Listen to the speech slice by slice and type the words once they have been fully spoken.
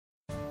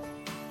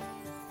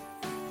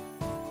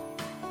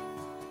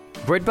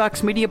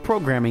Breadbox Media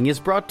programming is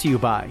brought to you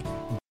by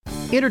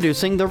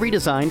introducing the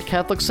redesigned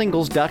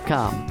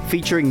CatholicSingles.com,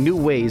 featuring new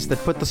ways that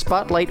put the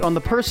spotlight on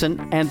the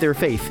person and their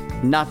faith,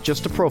 not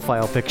just a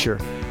profile picture.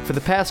 For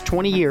the past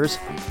 20 years,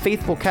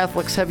 faithful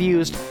Catholics have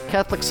used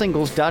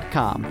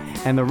CatholicSingles.com,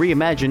 and the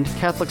reimagined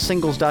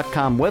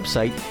CatholicSingles.com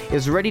website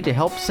is ready to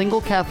help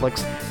single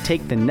Catholics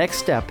take the next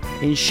step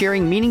in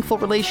sharing meaningful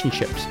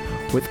relationships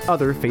with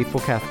other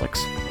faithful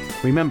Catholics.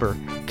 Remember,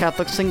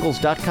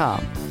 CatholicSingles.com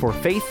for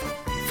faith,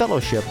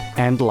 fellowship,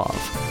 and love.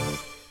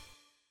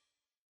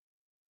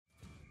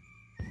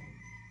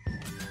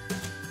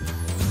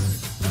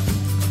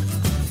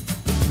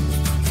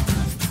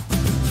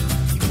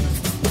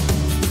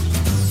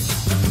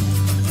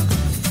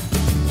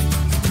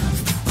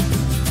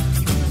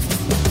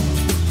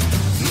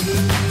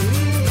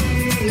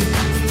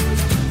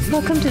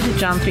 Welcome to the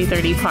John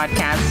 3:30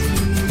 podcast.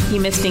 He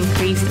must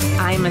increase,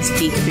 I must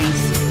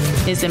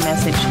decrease, is a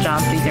message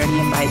John 3:30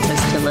 invites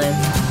us to live.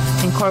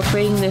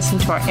 Incorporating this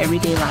into our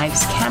everyday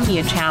lives can be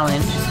a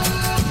challenge.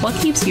 What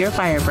keeps your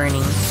fire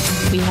burning?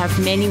 We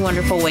have many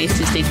wonderful ways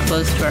to stay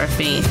close to our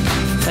faith,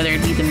 whether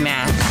it be the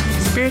Mass,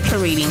 spiritual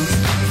readings,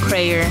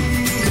 prayer,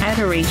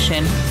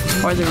 adoration,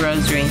 or the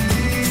Rosary.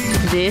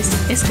 This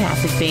is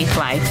Catholic Faith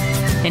Life,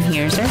 and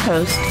here's our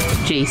host,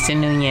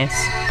 Jason Nunez.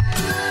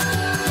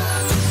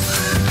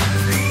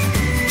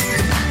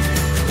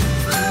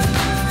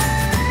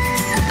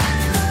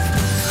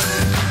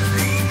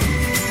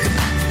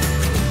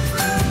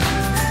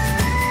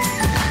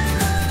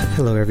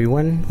 Hello,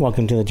 everyone.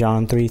 Welcome to the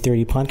John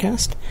 3:30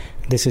 podcast.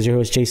 This is your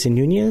host, Jason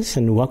Nunez,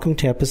 and welcome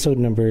to episode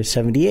number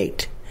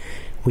 78.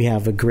 We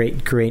have a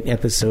great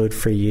episode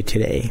for you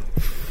today.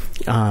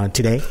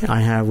 Today,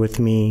 I have with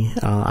me,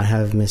 I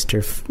have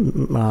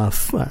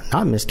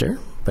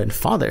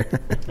Father.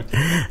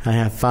 I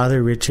have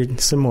Father Richard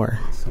Samour.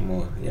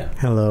 Samour, yeah.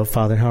 Hello,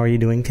 Father. How are you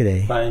doing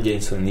today? Fine,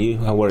 Jason. You?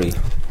 How are you?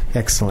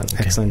 Excellent.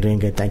 Doing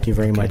good. Thank you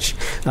very much.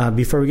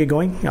 Before we get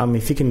going,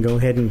 if you can go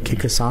ahead and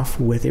kick us off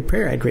with a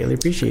prayer, I'd greatly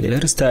appreciate it.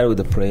 Let us start with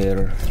a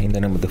prayer in the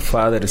name of the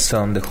Father, the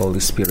Son, the Holy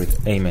Spirit.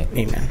 Amen.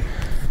 Amen.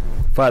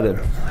 Father,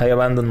 I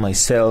abandon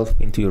myself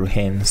into your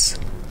hands.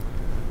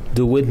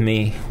 Do with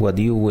me what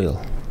you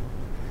will.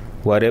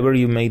 Whatever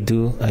you may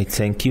do, I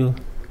thank you,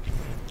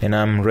 and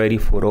I'm ready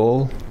for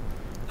all.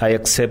 I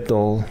accept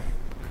all.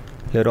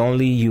 Let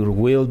only your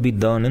will be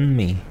done in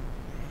me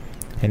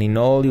and in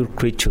all your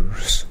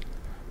creatures.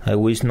 I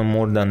wish no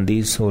more than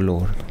this, O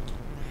Lord.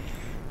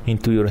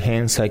 Into your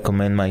hands I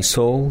commend my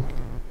soul.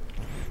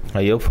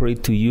 I offer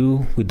it to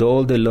you with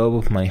all the love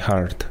of my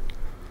heart.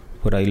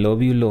 For I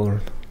love you,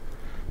 Lord,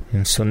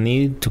 and so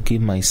need to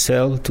give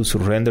myself, to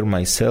surrender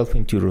myself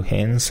into your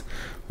hands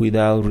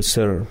without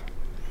reserve,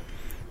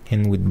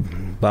 and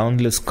with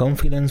boundless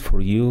confidence, for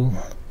you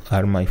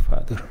are my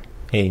Father.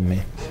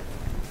 Amen.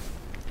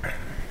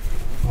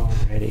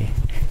 Alrighty.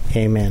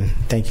 Amen.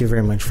 Thank you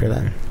very much for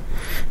that.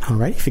 All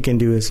right, if you can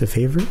do us a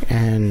favor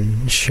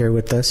and share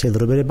with us a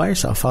little bit about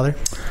yourself, Father.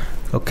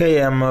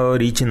 Okay, I'm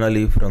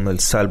originally from El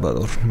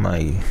Salvador.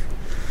 My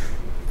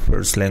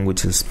first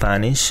language is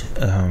Spanish.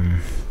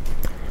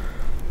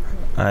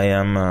 I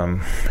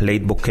am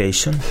late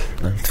vocation.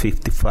 I'm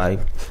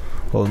 55,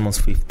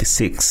 almost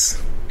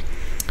 56.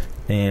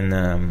 And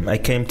I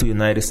came to the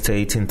United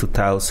States in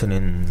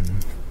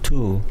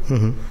 2002.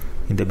 Mm-hmm.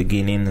 In the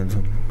beginning,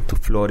 to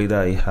Florida.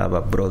 I have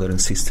a brother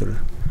and sister.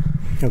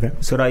 Okay.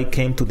 So I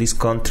came to this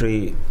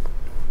country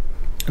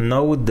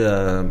not with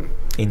the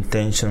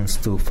intentions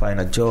to find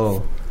a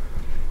job.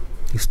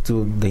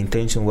 The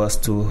intention was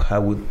to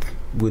have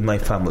with my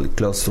family,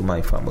 close to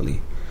my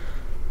family.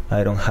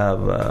 I don't have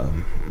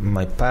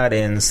my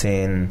parents,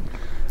 and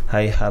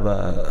I have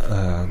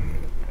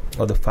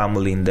other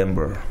family in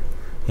Denver,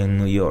 in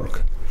New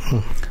York.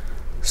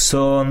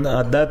 So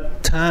at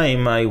that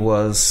time, I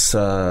was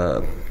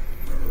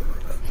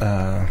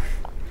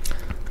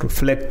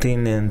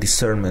reflecting and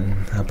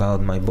discernment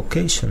about my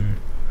vocation.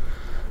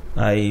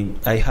 I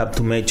have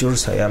two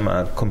majors. I am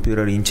a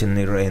computer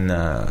engineer, and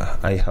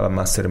I have a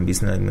master in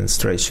business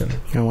administration.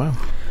 Oh, wow.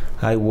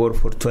 I worked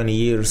for 20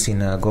 years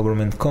in a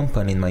government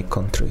company in my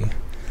country.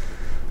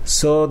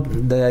 So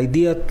the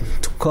idea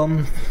to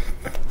come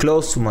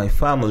close to my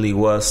family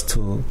was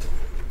to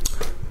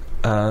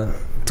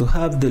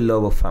have the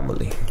love of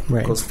family.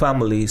 Right. Because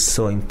family is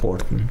so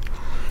important,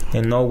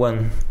 and no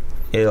one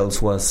else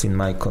was in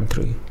my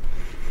country.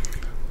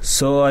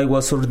 So I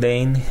was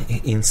ordained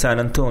in San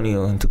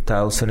Antonio in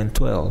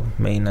 2012,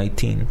 May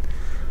 19,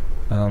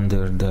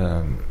 under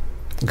the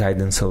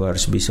guidance of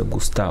Archbishop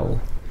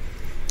Gustavo.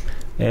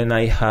 And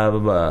I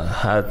have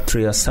had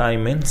 3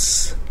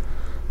 assignments.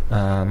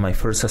 My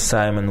first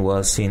assignment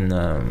was in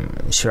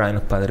Shrine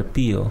of Padre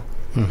Pio.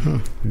 Mm-hmm.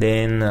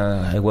 Then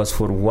I was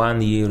for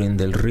 1 year in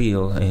Del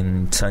Rio,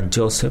 in San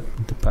Joseph,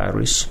 the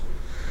parish.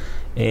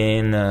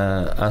 And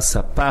as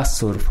a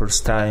pastor,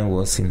 first time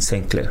was in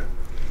St. Clair.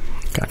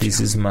 Gotcha. This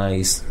is my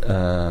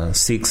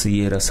 6th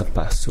year as a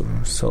pastor.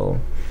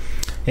 So,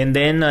 and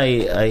then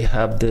I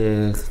have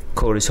the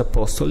Courage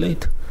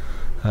Apostolate.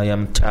 I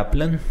am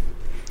chaplain,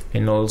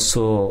 And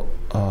also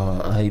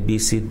I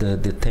visit the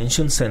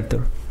detention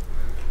center,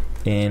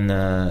 and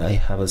I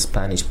have a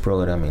Spanish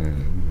program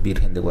in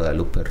Virgen de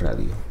Guadalupe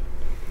Radio.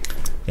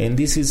 And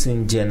this is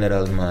in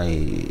general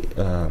my,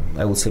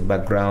 I would say,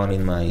 background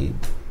in my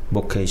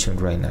vocation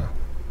right now,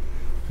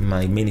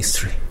 my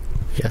ministry.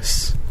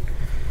 Yes.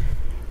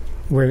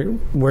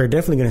 We're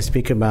definitely going to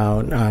speak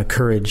about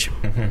courage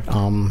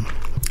a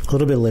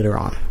little bit later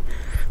on.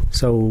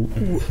 So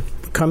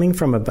coming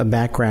from a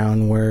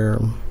background where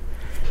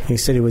you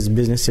said it was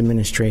business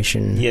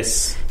administration.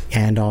 Yes.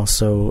 And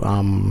also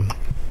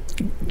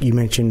you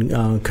mentioned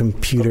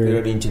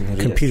computer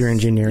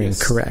engineering,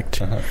 yes.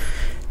 Correct.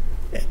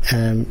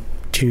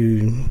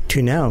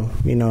 To now,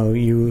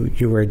 you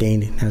were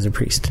ordained as a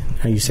priest.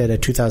 You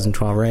said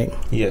 2012, right?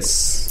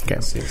 Yes. Okay.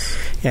 Yes.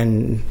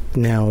 And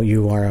now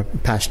you are a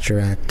pastor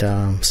at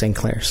St.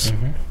 Clair's.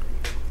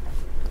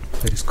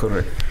 That is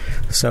correct.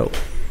 So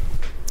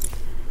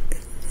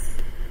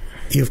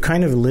you've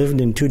kind of lived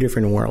in two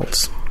different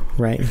worlds,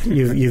 right?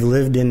 You've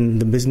lived in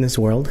the business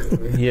world.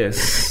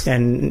 Yes.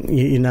 And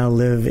you now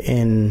live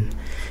in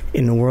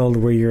a world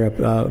where you're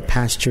a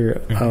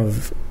pastor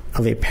of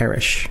a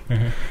parish.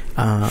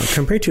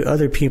 Compared to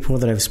other people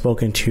that I've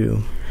spoken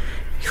to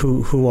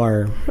who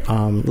are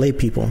lay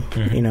people,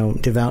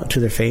 devout to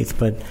their faith,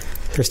 but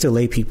they're still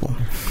lay people.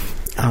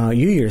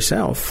 You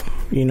yourself,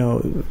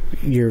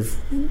 you're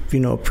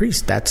a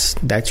priest.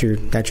 That's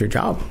your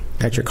job.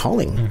 That's your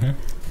calling.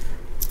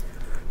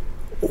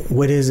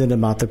 What is it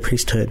about the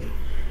priesthood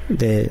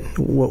that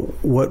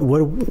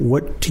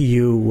what to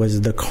you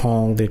was the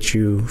call that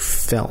you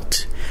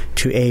felt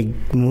to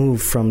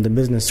move from the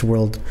business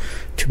world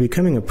to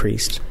becoming a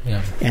priest?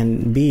 Yeah.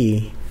 And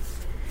B,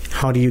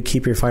 how do you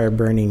keep your fire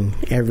burning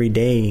every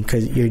day?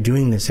 Because you're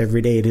doing this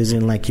every day. It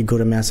isn't like you go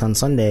to Mass on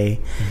Sunday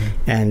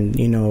and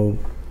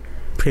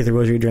pray the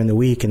rosary during the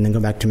week and then go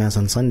back to Mass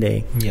on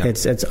Sunday. Yeah.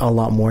 It's a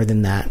lot more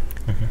than that.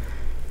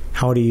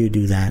 How do you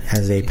do that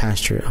as a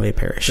pastor of a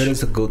parish? That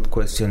is a good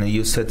question.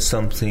 You said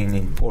something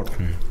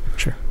important.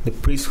 Sure. The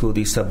priesthood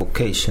is a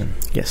vocation.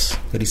 Yes.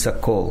 There is a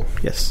call.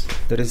 Yes.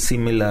 That is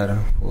similar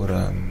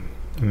for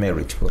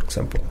marriage, for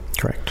example.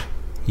 Correct.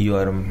 You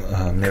are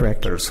a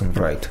married person,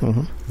 right?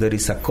 There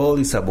is a call,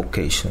 is a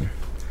vocation.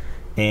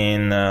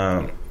 And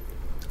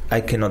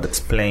I cannot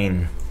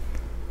explain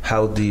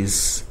how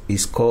this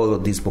is called or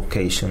this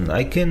vocation.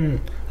 I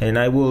can, and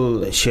I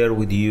will share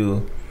with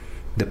you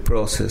the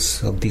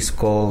process of this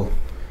call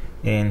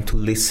and to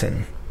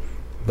listen,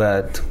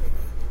 but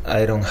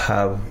I don't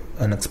have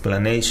an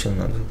explanation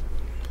of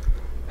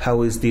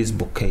how is this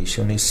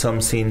vocation. It's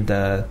something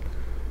that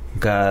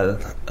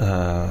God,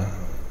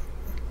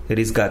 it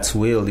is God's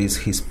will, is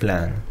His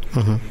plan.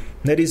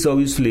 That is,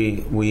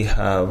 obviously we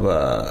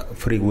have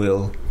free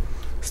will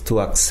to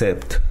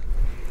accept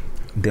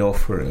the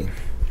offering.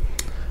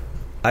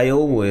 I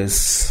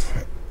always,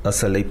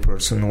 as a lay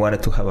person,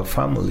 wanted to have a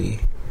family.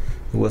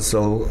 It was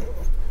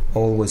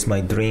always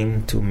my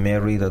dream to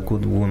marry a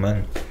good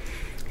woman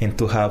and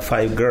to have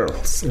 5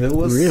 girls. It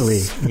was,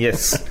 really?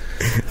 Yes.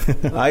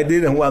 I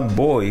didn't want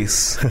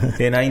boys,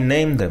 and I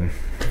named them.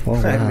 Oh,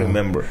 wow. I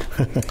remember.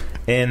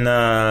 And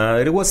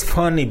it was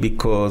funny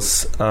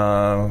because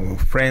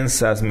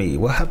friends asked me,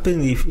 what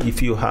happens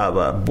if you have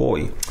a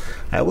boy?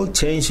 I will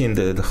change in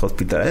the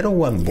hospital. I don't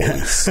want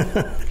boys.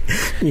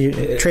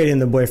 You trade in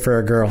the boy for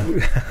a girl.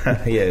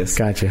 Yes.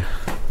 Gotcha.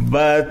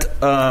 But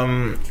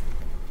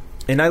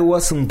and I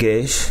was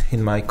engaged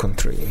in my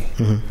country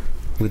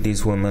with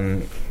this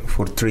woman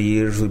for 3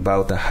 years. We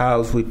bought a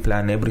house, we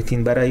planned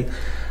everything, but I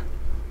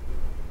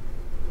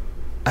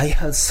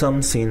had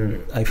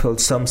something, I felt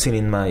something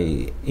in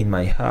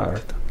my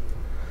heart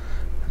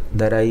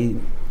that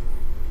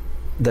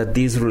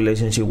this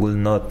relationship will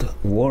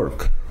not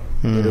work,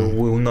 that it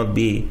will not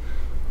be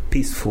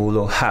peaceful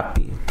or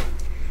happy.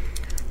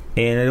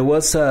 And it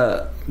was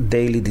a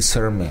daily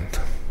discernment.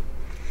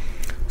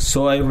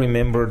 So I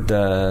remember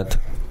that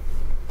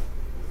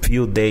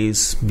few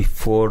days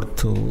before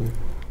to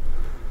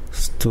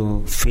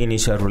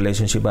finish a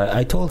relationship,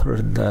 I told her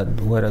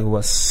that what I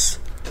was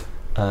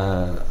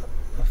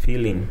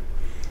feeling,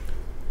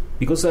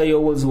 because I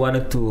always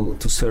wanted to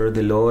serve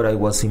the Lord. I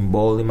was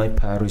involved in my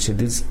parish.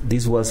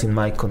 This was in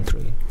my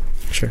country.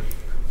 Sure.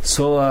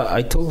 So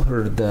I told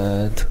her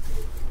that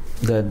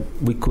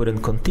we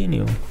couldn't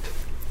continue,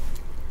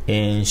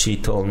 and she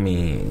told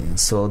me,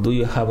 so do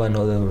you have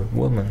another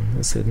woman?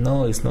 I said,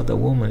 no, it's not a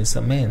woman, it's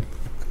a man.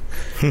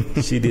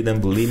 She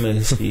didn't believe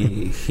me.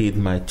 She hit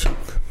my cheek.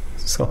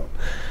 So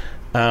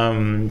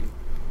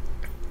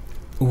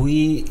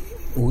we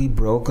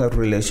broke our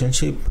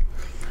relationship.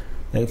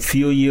 A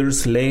few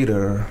years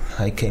later,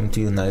 I came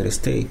to United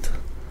States.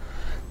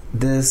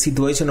 The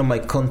situation of my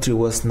country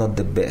was not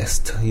the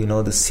best.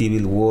 The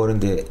civil war in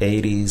the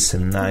 80s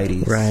and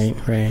 90s.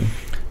 Right.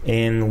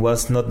 And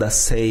was not a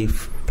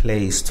safe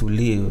place to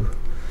live.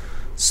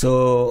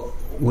 So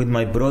with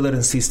my brother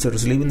and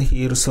sisters living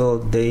here, so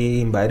they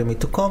invited me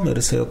to come here.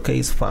 I said, okay,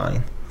 it's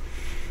fine.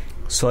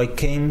 So I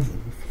came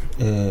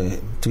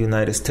to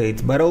United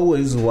States, but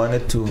always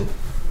wanted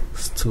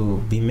to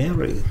be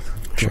married.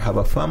 to have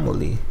a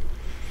family,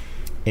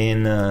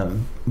 and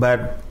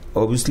but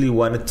obviously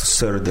wanted to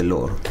serve the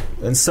Lord,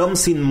 and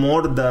something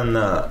more than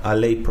a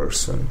lay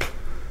person,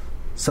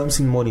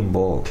 something more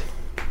involved,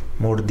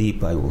 more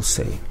deep, I will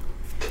say.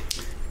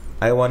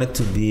 I wanted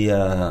to be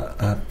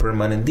a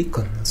permanent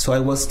deacon, so I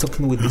was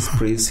talking with this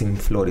priest in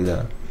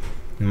Florida,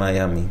 in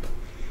Miami,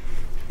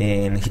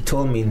 and he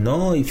told me,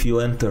 no, if you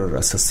enter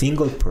as a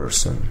single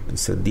person,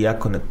 it's a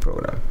diaconate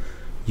program,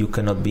 you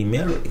cannot be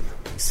married.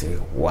 I said,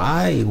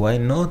 why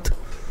not?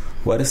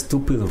 What a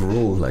stupid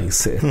rule, I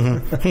said.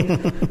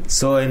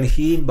 So, and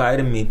he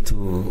invited me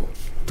to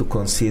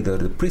consider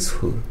the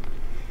priesthood.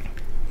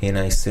 And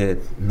I said,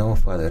 no,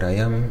 Father, I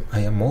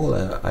am old.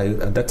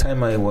 At that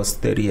time I was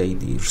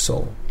 38 years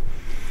old.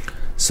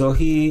 So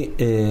he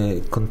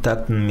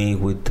contacted me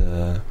with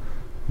the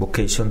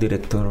vocation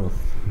director of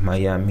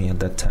Miami at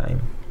that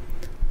time,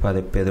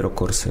 Father Pedro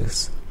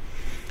Corses.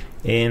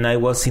 And I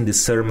was in the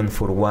sermon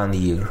for 1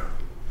 year.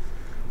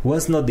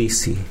 Was not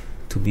easy,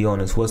 to be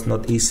honest. Was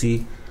not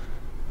easy.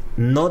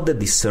 Not the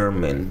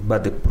discernment,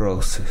 but the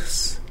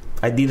process.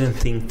 I didn't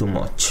think too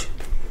much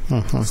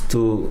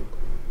to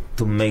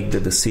make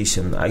the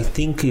decision. I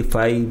think if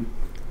I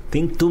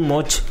think too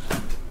much,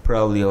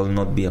 probably I'll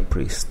not be a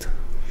priest.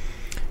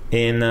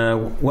 And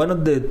one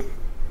of the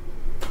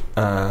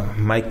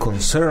my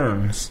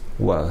concerns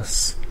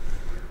was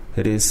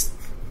it is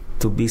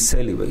to be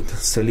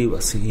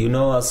celibacy. You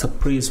know, as a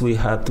priest, we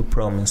had to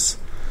promise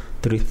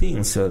 3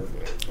 things: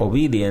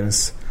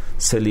 obedience,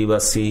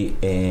 celibacy,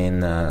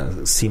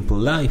 and simple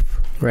life.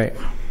 Right.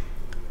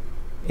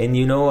 And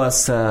you know,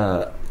 as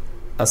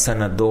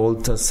an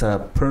adult, as a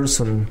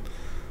person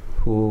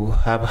who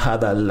have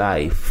had a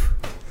life,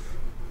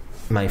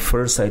 my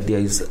first idea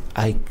is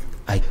I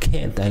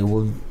can't. I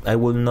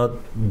will not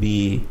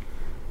be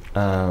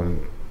a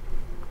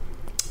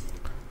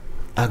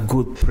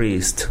good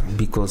priest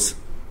because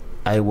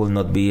I will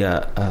not be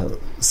a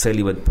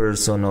celibate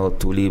person or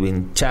to live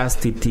in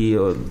chastity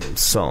or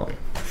so on.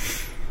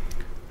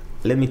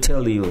 Let me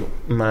tell you,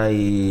 my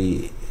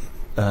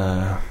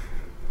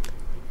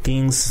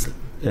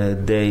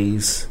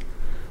days,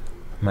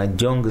 my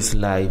youngest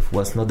life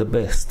was not the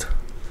best.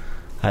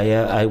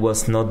 I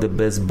was not the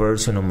best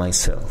version of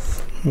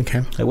myself.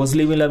 Okay. I was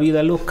living la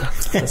vida loca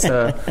as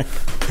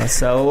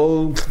a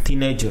old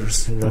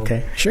teenagers. You know?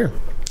 Okay, sure.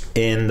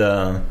 And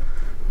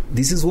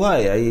this is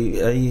why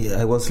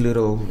I was a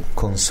little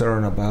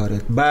concerned about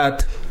it.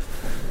 But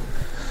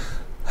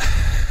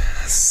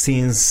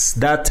since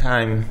that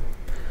time,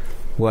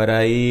 what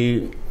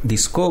I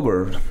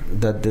discovered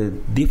that the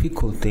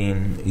difficult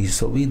thing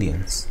is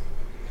obedience.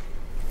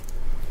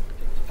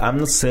 I'm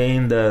not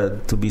saying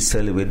that to be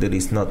celibate it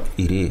is not.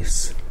 It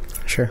is.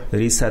 Sure. There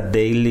is a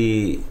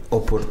daily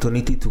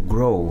opportunity to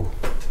grow.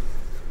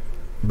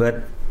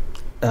 But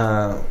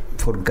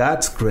for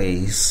God's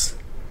grace,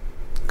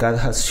 God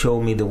has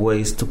shown me the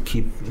ways to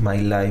keep my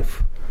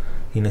life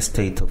in a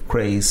state of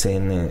grace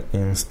and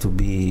to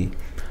be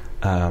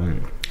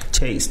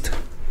chaste.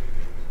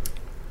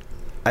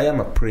 I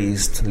am a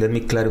priest. Let me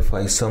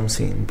clarify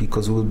something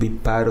because it will be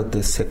part of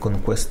the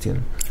second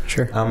question.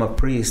 Sure. I'm a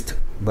priest,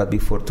 but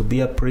before to be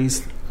a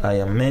priest, I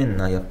am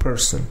man, I am a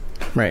person.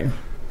 Right.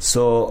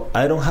 So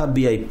I don't have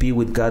VIP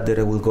with God that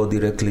I will go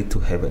directly to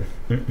heaven.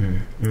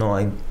 No,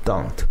 I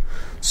don't.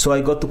 So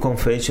I go to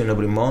confession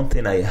every month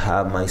and I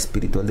have my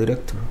spiritual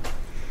director.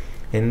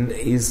 And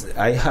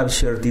I have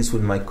shared this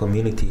with my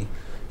community.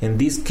 And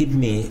this keeps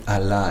me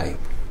alive.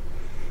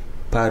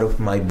 Part of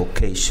my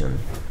vocation.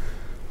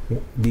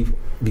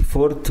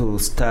 Before to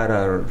start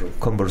our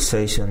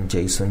conversation,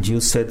 Jason, you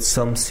said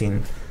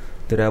something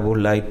that I would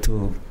like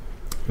to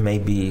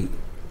maybe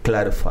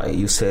clarify.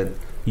 You said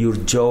your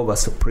job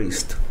as a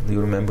priest. Do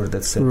you remember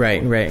that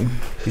statement? Right.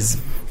 It's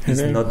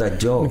not a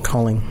job. A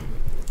calling.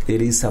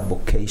 It is a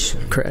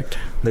vocation. Correct.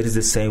 That is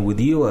the same with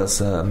you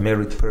as a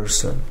married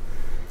person.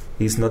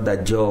 It's not a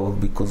job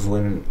because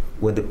when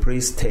the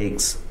priest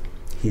takes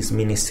his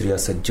ministry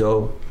as a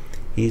job,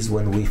 is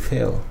when we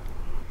fail.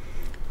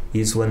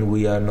 Is when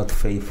we are not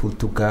faithful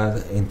to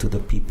God and to the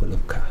people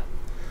of God.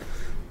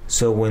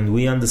 So when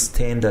we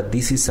understand that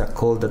this is a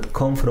call that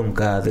comes from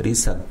God, it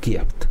is a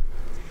gift.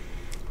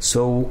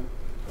 So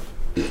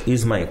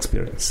is my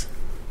experience.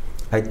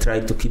 I try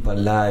to keep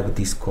alive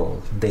this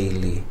call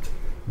daily.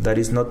 That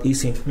is not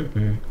easy.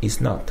 It's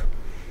not.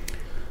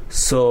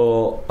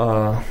 So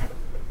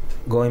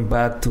going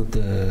back to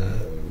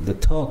the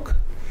talk.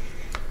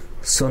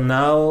 So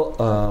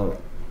now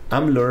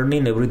I'm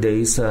learning every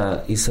day is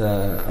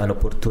an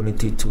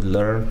opportunity to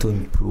learn, to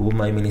improve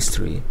my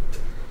ministry.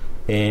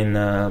 And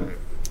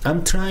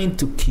I'm trying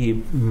to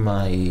keep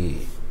my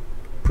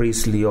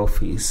priestly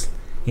office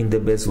in the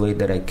best way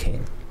that I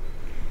can.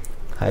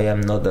 I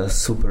am not a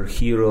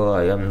superhero.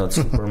 I am not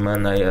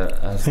Superman. I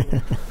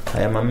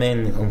am a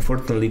man.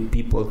 Unfortunately,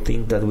 people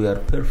think that we are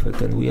perfect,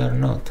 and we are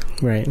not.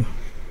 Right.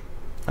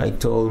 I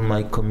told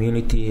my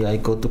community, I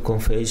go to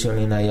confession,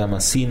 and I am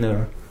a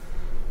sinner.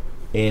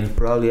 And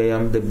probably I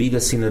am the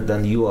biggest sinner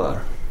than you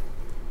are.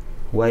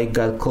 Why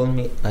God called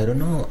me, I don't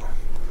know.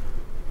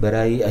 But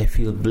I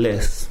feel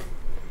blessed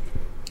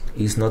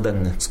It's not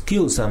an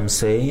excuse. I'm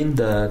saying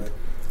that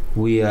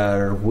we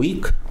are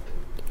weak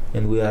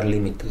and we are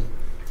limited.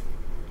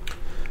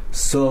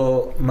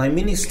 So my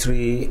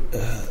ministry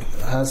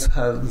have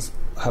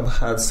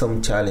had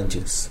some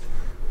challenges.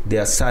 The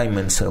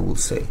assignments, I would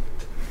say.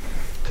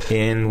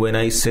 And when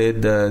I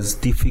said it's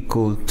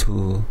difficult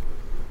to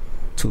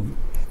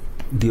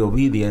the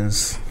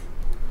obedience,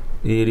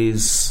 it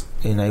is,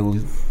 and I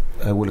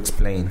will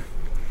explain.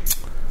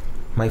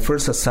 My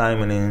first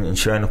assignment in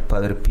Shrine of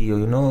Padre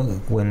Pio,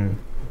 when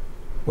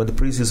the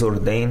priest is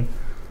ordained,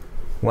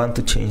 want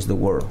to change the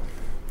world.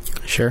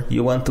 Sure.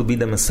 You want to be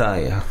the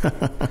Messiah.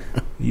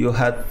 You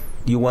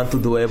want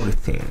to do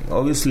everything.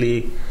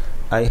 Obviously,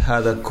 I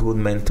had a good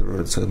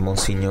mentor, it's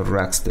Monsignor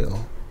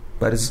Ragsdale,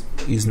 but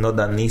he's not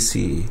an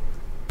easy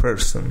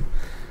person.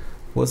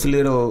 Was a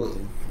little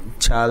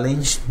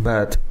challenged,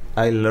 but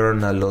I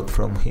learned a lot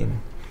from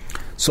him.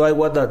 So I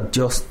was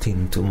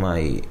adjusting to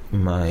my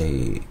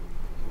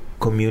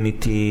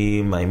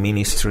community, my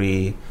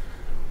ministry,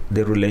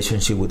 the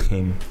relationship with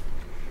him.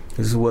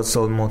 This was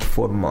almost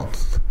 4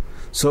 months.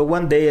 So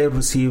one day it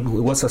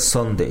was a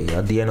Sunday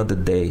at the end of the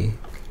day,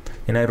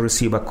 and I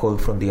received a call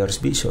from the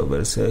Archbishop.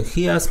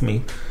 He asked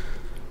me,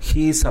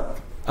 he's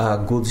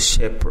a good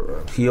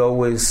shepherd. He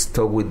always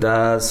talk with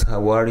us,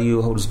 how are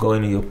you, how's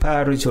going in your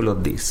parish, all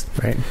of this.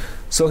 Right.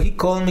 So he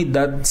called me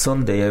that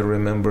Sunday, I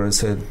remember, and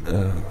said,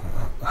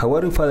 how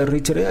are you, Father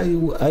Richard?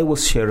 I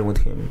was sharing with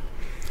him.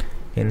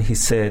 And he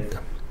said,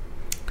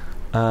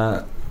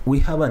 we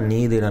have a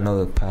need in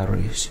another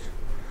parish.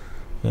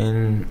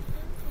 And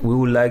we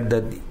would like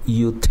that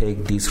you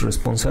take this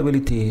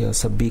responsibility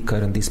as a vicar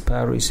in this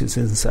parish. It's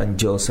in San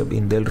Joseph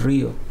in Del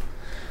Rio.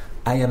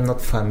 I am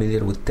not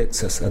familiar with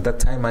Texas. At that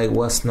time, I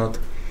was not.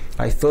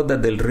 I thought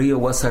that Del Rio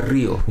was a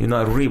rio,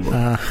 a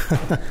river.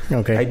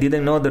 Okay. I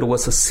didn't know there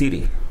was a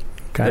city.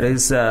 There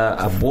is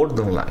a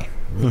borderline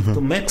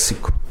to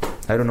Mexico.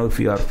 I don't know if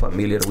you are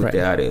familiar with the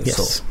area. Yes.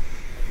 So,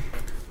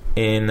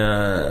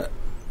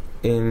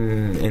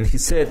 and he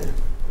said,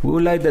 we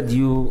would like that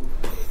you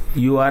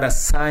are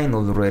assigned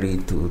already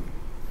to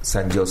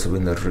San Joseph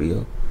in Del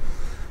Rio.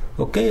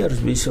 Okay,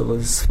 Archbishop,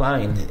 it's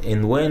fine.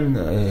 And when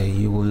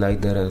you would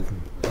like that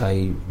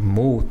I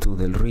move to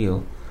Del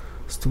Rio?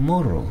 It's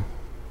tomorrow.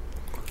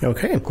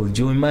 Okay. Could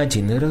you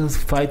imagine? It was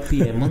 5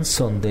 p.m. on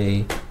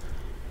Sunday.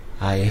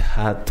 I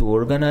had to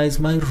organize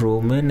my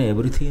room and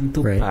everything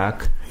to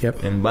pack.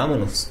 Yep. And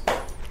vámonos.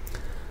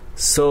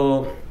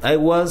 So I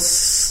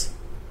was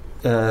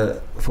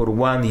for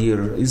 1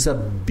 year. It's a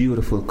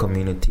beautiful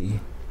community.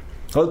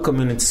 All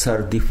communities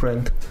are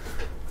different.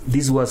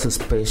 This was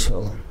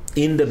special.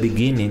 In the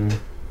beginning,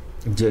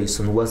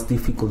 Jason, was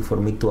difficult for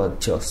me to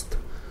adjust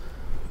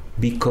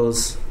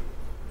because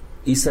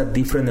it's a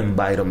different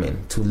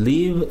environment. To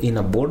live in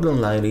a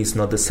borderline is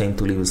not the same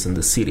to live in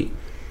the city.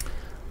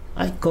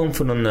 I come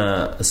from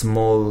a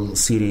small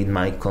city in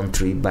my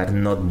country, but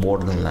not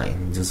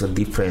borderline. Just a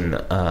different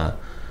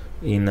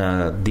in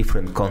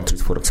different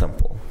countries, for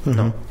example.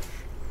 No.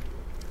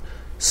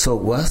 So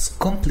it was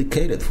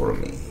complicated for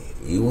me.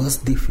 It was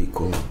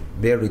difficult,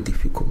 very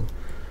difficult.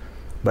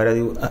 But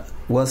it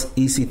was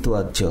easy to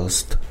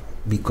adjust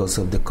because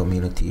of the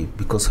community,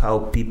 because how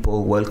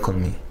people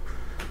welcome me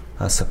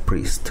as a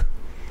priest.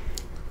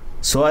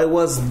 So I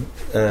was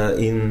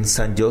in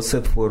San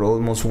Joseph for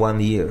almost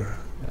 1 year.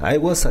 I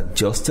was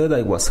adjusted,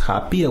 I was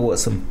happy, I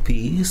was in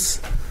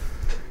peace.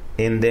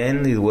 And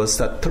then it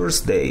was a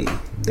Thursday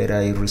that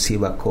I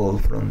received a call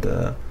from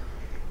the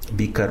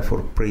vicar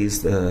for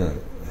priest,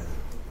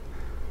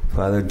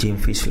 Father Jim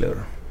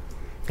Fischler.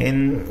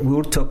 And we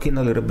were talking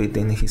a little bit,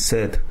 and he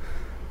said,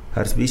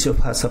 Archbishop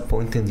has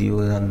appointed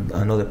you in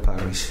another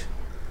parish.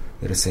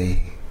 I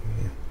say,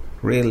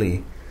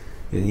 really?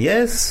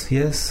 Yes.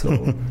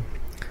 So,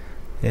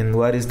 and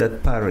what is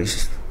that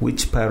parish?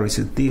 Which parish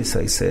is this?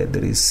 I said,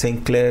 there is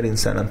St. Clair in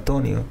San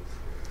Antonio.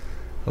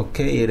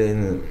 Okay,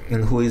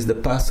 and who is the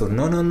pastor?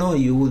 No,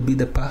 you will be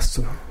the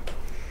pastor.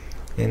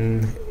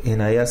 And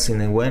I asked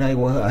him, when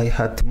I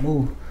had to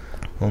move.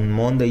 On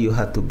Monday, you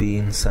had to be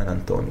in San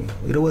Antonio.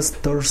 It was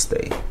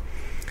Thursday.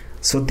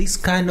 So these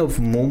kind of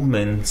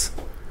movements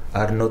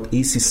are not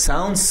easy.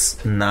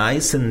 Sounds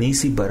nice and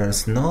easy, but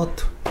it's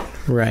not.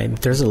 Right.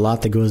 There's a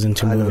lot that goes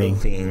into moving. A lot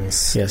of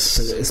things. Yes.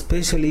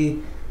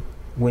 Especially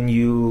when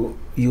you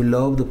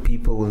love the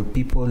people, when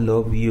people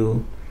love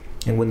you,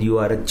 and when you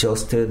are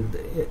adjusted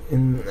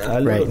in a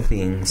lot of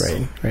things.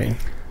 Right.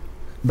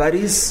 But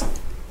there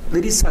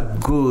is a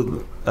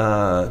good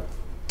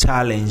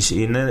challenge.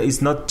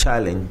 It's not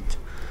challenge.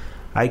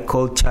 I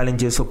call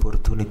challenges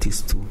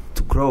opportunities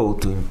to grow,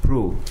 to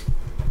improve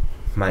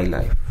my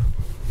life.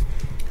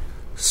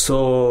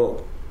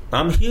 So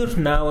I'm here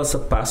now as a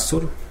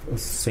pastor of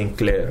St.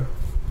 Clair.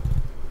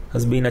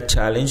 Has been a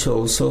challenge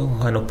also,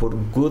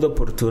 good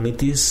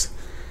opportunities,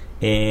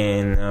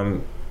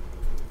 and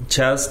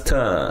just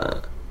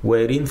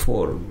waiting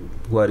for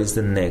what is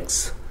the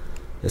next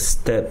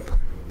step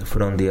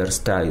from the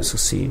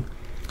Archdiocese.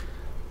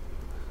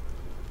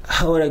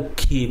 How I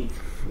keep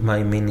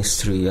my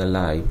ministry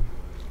alive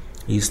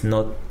is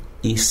not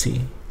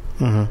easy.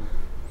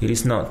 It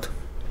is not.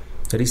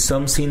 There is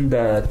something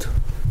that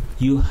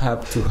you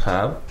have to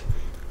have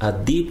a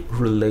deep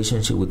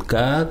relationship with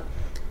God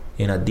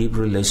and a deep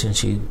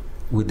relationship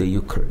with the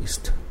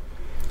Eucharist.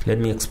 Let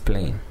me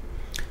explain.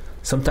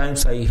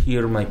 Sometimes I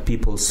hear my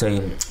people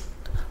saying,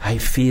 I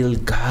feel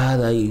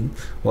God,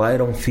 I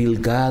don't feel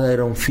God, I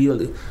don't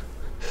feel it.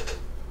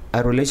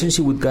 A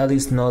relationship with God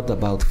is not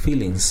about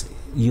feelings.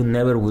 You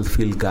never will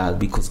feel God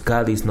because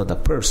God is not a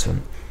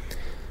person.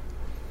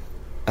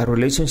 A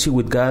relationship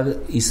with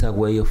God is a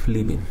way of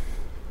living.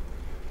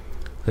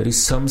 There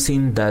is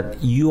something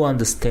that you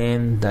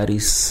understand that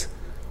is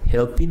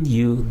helping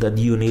you, that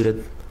you need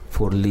it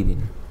for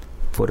living.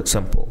 For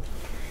example,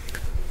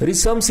 there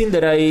is something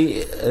that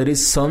it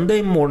is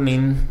Sunday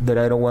morning that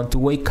I don't want to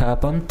wake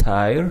up, I'm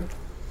tired,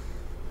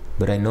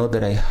 but I know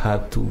that I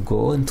have to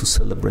go and to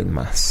celebrate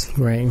Mass.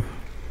 Right.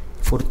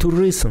 For two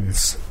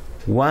reasons.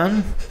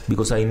 One,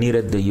 because I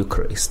needed the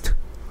Eucharist.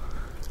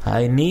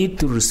 I need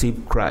to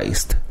receive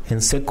Christ.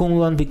 And second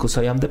one, because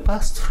I am the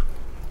pastor.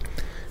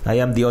 I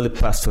am the only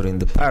pastor in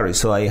the parish,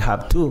 so I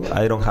have to.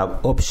 I don't have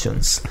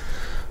options.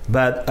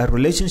 But a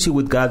relationship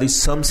with God is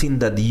something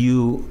that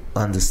you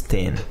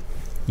understand,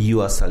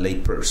 you as a lay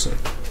person.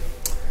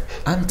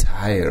 I'm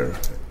tired.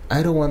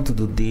 I don't want to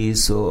do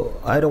this, or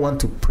I don't want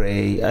to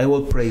pray. I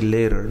will pray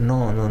later.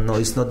 No.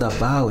 It's not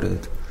about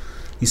it.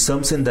 It's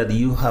something that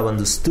you have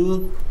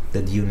understood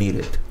that you need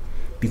it.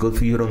 Because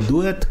if you don't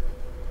do it,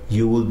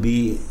 you will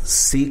be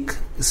sick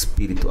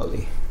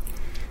spiritually.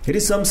 It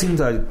is something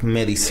like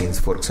medicines,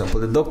 for example.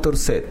 The doctor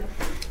said,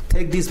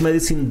 take this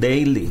medicine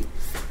daily.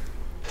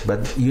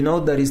 But you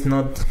know that it's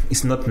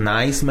not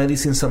nice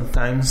medicine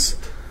sometimes.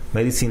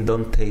 Medicine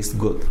don't taste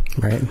good.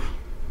 Right.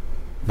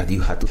 But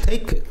you have to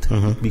take it.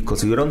 Mm-hmm.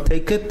 Because if you don't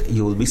take it,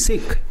 you will be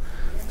sick.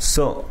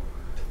 So,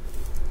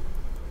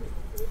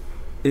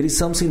 it is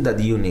something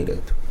that you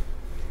needed.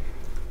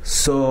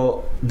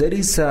 So, there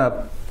is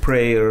a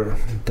prayer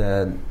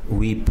that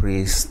we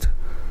priests,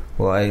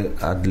 or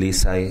at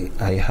least I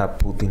have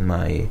put in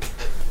my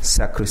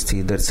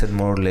sacristy that said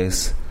more or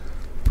less,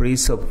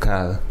 priests of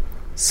God,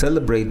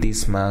 celebrate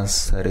this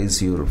Mass that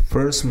is your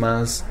first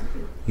Mass,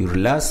 your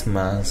last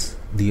Mass,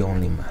 the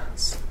only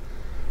Mass.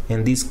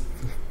 And this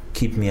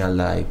keep me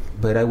alive.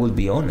 But I will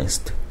be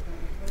honest.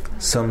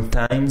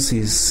 Sometimes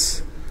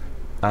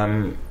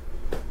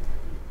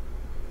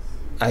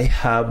I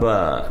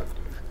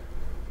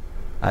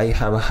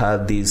have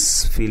had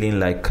this feeling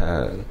like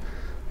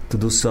to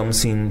do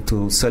something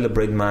to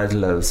celebrate Mass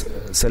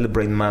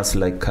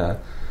like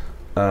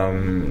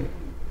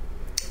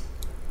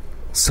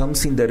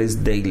something that is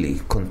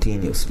daily,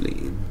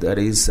 continuously, that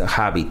is a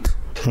habit.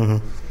 Mm-hmm.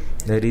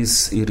 There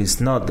is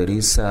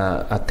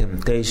a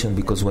temptation,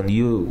 because when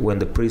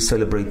the priest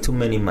celebrate too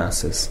many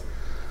Masses,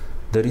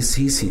 that is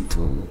easy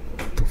to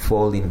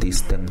fall in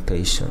this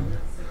temptation,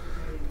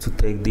 to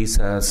take this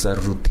as a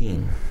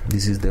routine.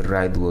 This is the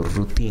right word,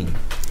 routine.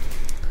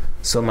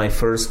 So my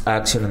first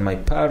action in my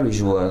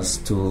parish was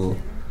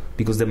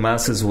because the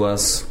Masses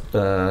was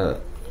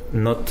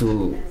not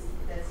too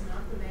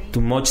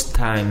much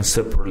time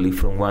separately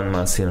from one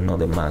Mass and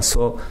another Mass.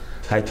 So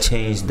I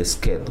changed the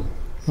schedule.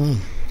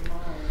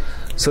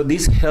 So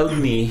this helped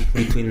me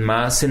between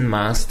Mass and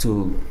Mass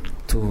to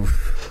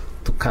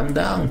calm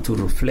down, to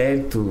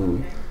reflect,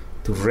 to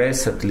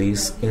rest at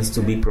least, and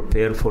to be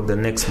prepared for the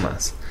next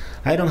Mass.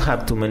 I don't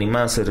have too many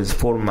Masses. There's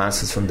 4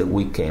 Masses on the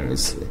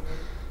weekends.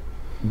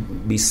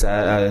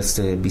 Besides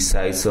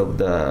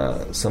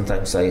of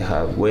sometimes I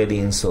have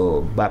weddings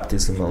or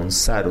baptism on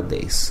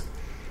Saturdays.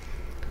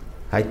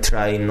 I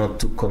try not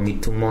to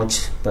commit too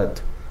much,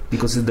 but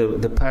because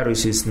the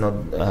parish is not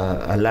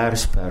a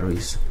large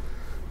parish,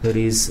 it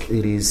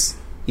is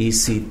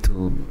easy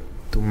to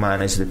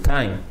manage the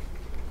time.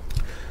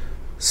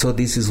 So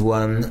this is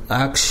one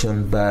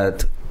action,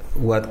 but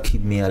what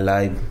keeps me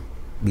alive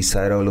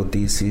beside all of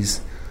this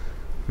is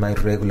my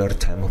regular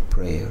time of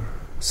prayer.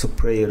 So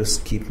prayers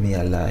keep me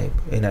alive,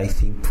 and I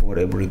think for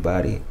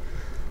everybody,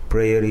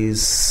 prayer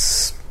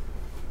is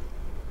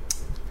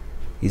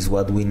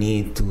what we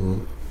need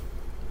to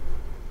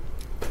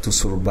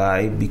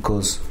survive,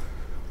 because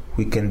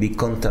we can be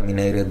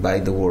contaminated by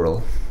the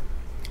world.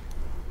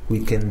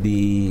 We can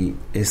be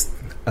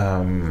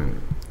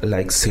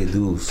like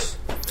seduced,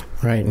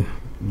 right,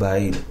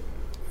 by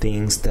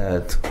things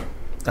that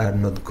are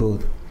not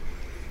good.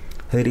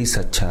 It is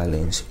a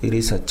challenge.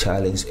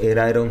 And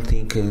I don't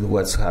think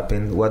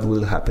what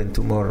will happen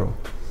tomorrow,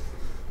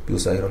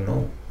 because I don't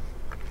know.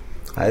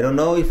 I don't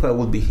know if I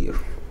will be here.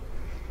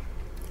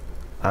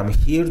 I'm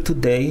here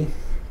today.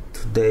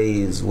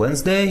 Today is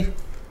Wednesday.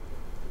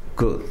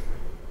 Good.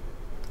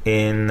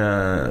 And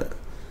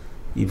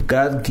if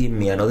God give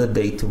me another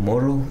day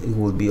tomorrow, it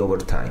will be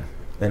overtime.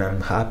 And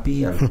I'm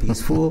happy, I'm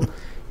peaceful.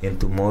 And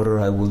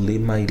tomorrow I will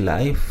live my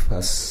life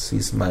as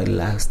is my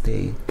last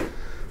day.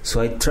 So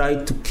I try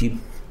to keep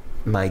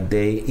my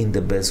day in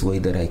the best way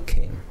that I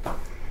can.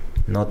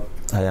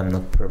 I am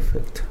not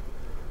perfect.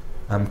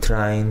 I'm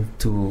trying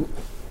to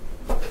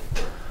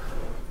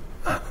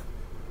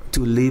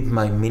live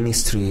my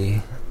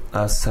ministry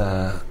as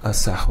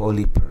a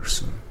holy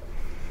person,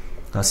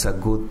 as a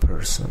good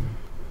person,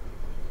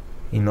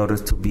 in order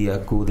to be a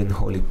good and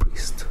holy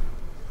priest.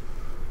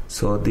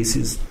 So this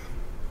is,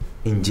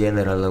 in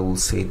general, I will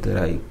say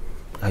that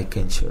I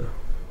can share.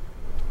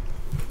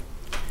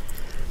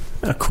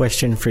 A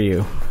question for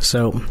you.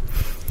 So,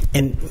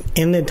 in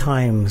the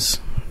times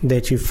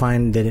that you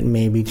find that it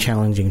may be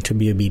challenging to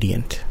be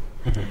obedient,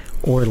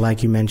 or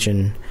like you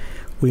mentioned,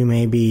 we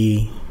may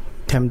be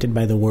tempted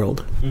by the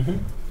world.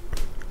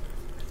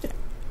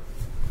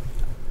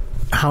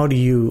 How do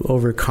you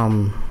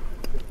overcome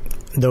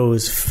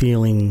those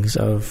feelings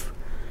of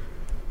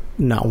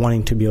not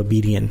wanting to be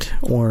obedient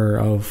or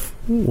of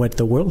what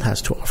the world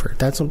has to offer?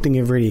 That's something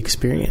you've already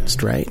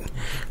experienced, right?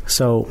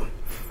 So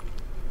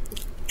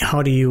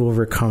how do you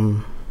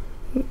overcome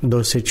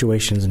those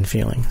situations and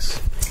feelings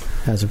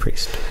as a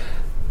priest?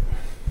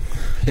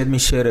 Let me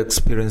share an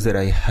experience that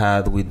I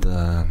had with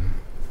a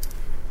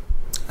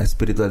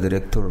spiritual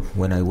director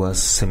when I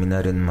was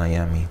seminary in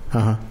Miami.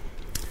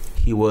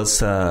 He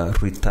was a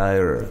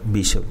retired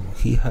bishop.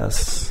 He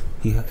has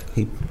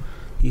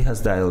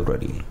died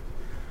already.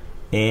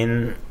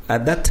 And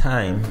at that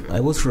time, I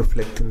was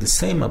reflecting the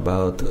same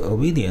about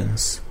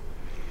obedience.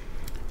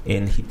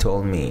 And he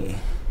told me,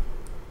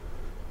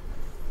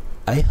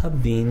 I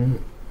have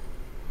been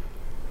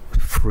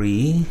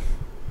free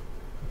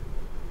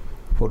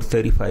for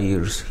 35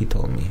 years, he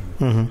told me.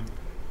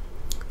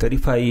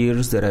 35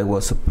 years that I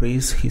was a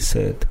priest, he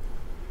said,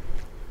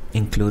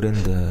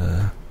 including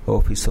the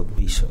office of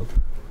bishop.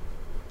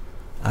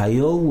 I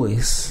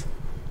always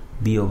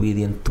be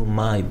obedient to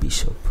my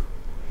bishop.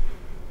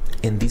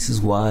 And this is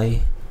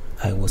why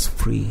I was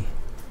free.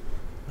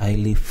 I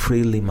live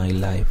freely my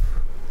life.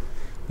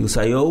 Because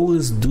I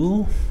always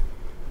do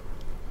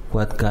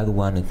what God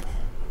wanted.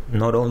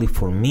 Not only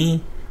for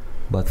me,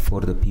 but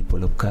for the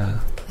people of God.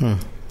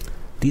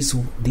 This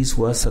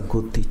was a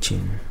good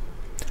teaching.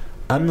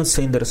 I'm not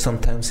saying that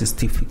sometimes it's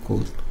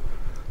difficult.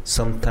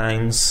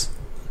 Sometimes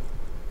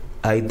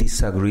I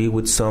disagree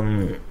with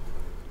some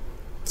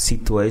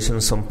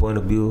situation, some point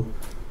of view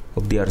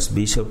of the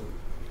Archbishop.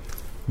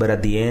 But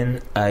at the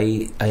end,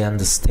 I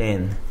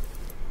understand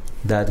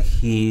that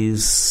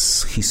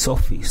his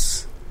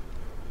office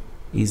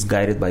is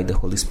guided by the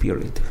Holy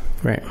Spirit.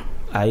 Right.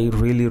 I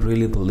really,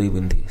 really believe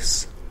in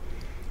this.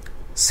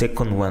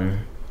 Second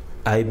one,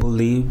 I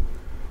believe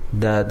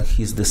that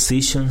his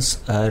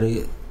decisions are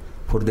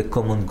for the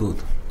common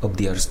good of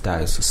the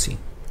Archdiocese.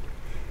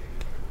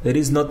 It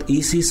is not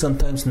easy,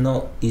 sometimes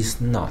no, it's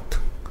not.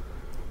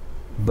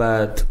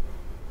 But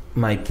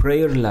my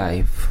prayer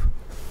life,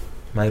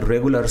 my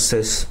regular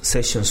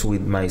sessions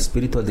with my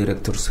spiritual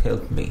directors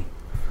help me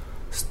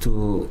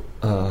to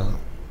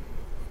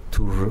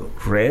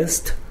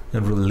rest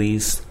and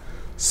release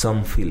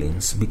some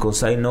feelings,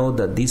 because I know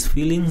that these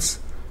feelings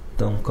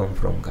don't come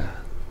from God.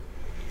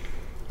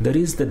 There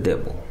is the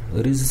devil.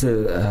 There is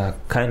a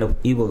kind of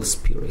evil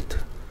spirit.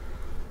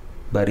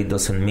 But it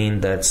doesn't mean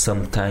that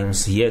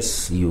sometimes,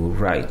 yes, you're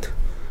right,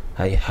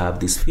 I have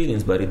these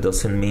feelings, but it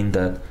doesn't mean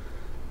that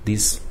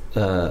these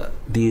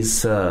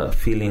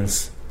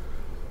feelings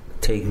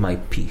take my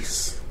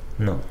peace.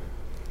 No.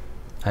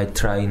 I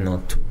try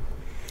not to.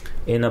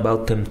 And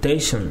about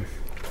temptation,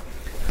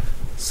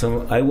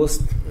 so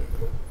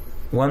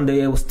one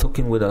day I was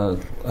talking with a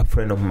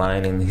friend of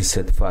mine, and he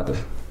said, Father,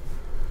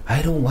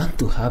 I don't want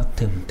to have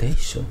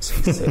temptations.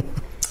 He said,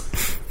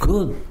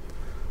 good.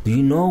 Do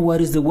you know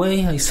what is the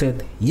way? I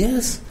said,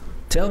 yes.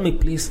 Tell me,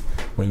 please.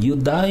 When you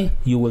die,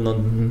 you will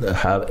not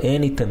have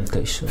any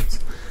temptations.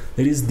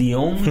 It is the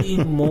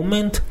only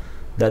moment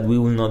that we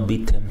will not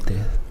be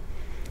tempted.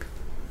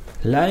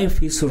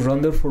 Life is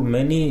surrounded for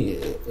many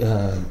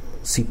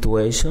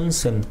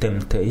situations and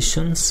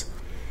temptations,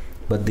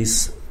 but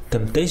these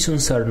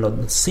temptations are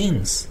not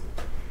sins.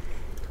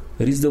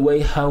 It is the way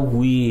how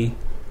we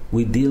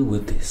deal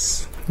with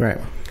this. Right.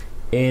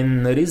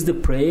 And it is the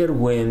prayer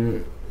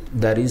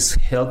that is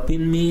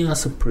helping me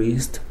as a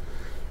priest,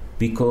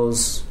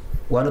 because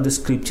one of the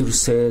scriptures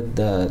said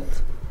that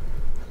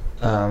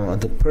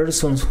the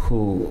persons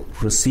who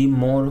receive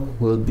more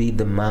will be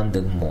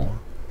demanded more.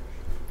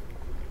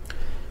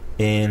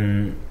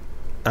 And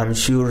I'm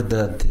sure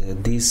that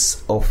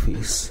this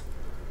office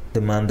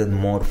demanded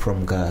more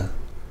from God,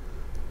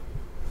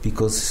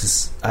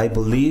 because I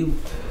believe,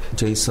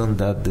 Jason,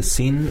 that the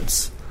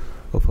sins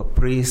of a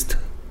priest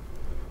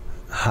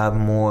have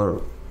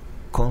more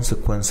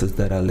consequences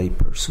than a lay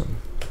person.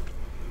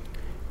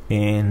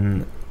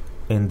 And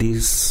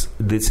this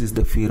is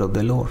the fear of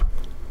the Lord.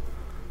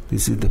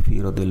 This is the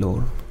fear of the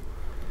Lord.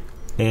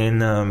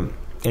 And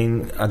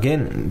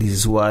again, this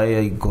is why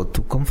I go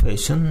to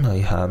confession. I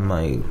have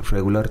my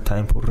regular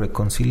time for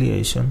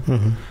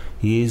reconciliation.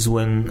 Is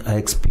when I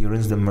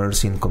experience the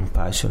mercy and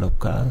compassion of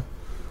God.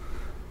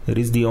 It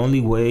is the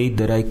only way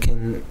that I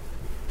can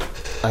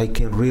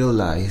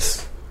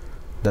realize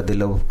that the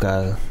love of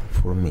God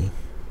for me.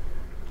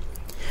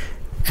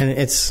 And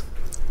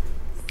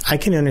I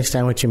can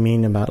understand what you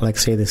mean about, like,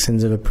 say, the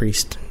sins of a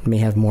priest may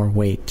have more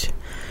weight.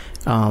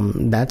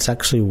 That's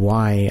actually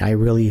why I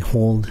really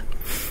hold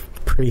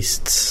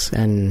priests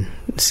and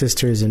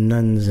sisters and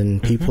nuns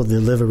and people that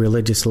live a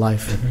religious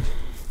life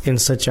in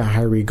such a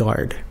high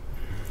regard,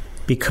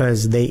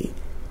 because they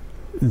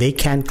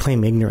can't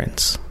claim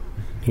ignorance.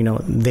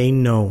 They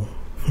know.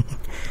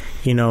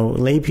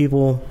 Lay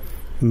people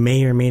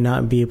may or may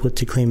not be able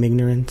to claim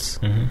ignorance,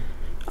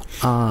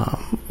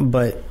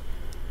 but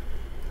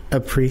a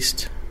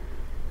priest,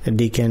 a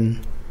deacon,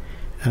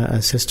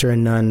 a sister, a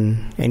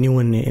nun,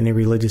 anyone in a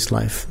religious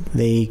life,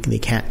 they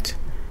can't.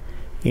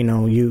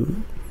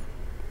 And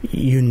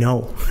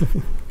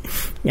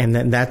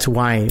that's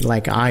why,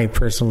 like, I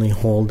personally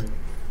hold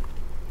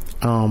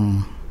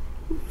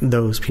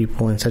those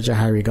people in such a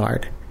high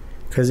regard,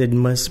 because it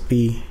must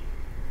be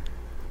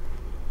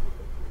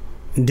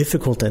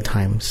difficult at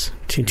times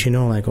to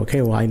know, like,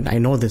 okay, well, I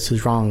know this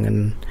is wrong,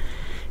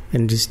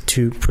 and just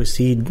to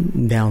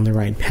proceed down the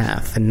right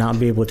path and not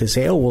be able to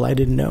say, oh, well, I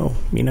didn't know,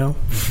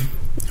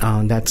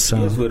 that's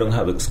yes, we don't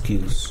have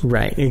excuse,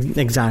 right?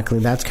 Exactly.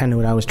 That's kind of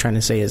what I was trying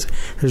to say, is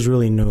there's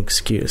really no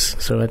excuse.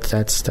 So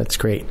that's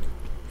great.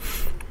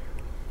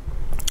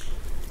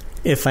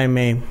 If I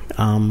may,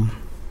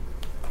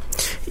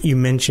 you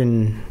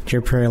mentioned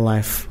your prayer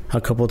life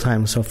a couple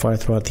times so far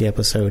throughout the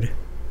episode.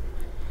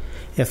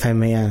 If I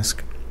may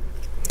ask,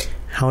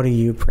 how do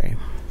you pray?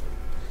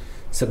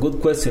 It's a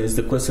good question. It's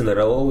the question that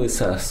I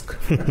always ask.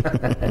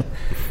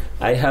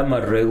 I have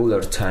my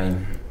regular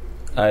time.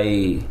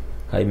 I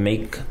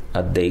make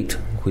a date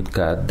with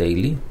God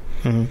daily,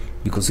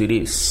 because it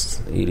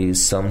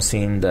is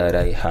something that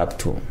I have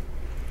to.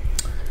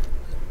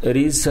 It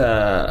is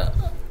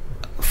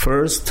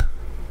first,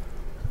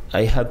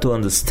 I have to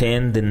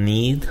understand the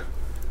need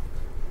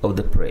of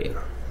the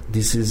prayer.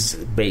 This is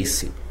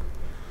basic.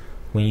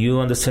 When you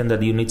understand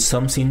that you need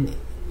something,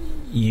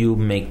 you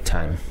make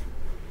time.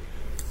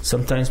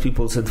 Sometimes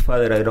people said,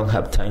 Father, I don't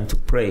have time to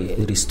pray.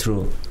 It is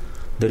true.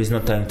 There is no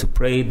time to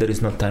pray. There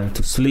is no time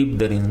to sleep.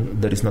 There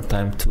is no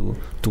time to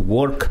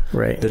work.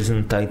 Right. There is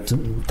no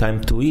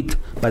time to eat.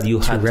 But you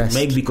have to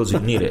make because you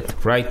need it,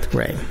 right?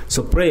 Right.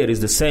 So prayer is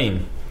the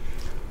same.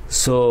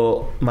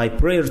 So my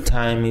prayer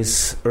time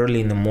is early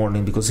in the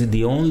morning, because it's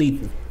the only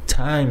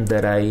time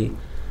that I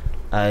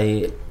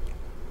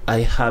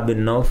have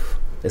enough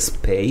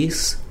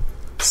space,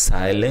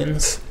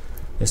 silence,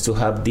 is to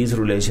have this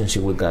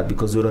relationship with God.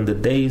 Because during the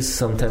days,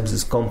 sometimes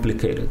it's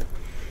complicated.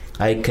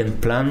 I can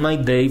plan my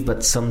day,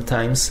 but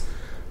sometimes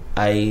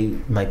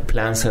my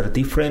plans are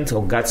different,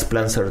 or God's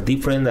plans are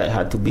different. I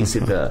had to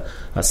visit a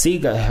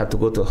sick, I had to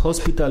go to a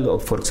hospital, or,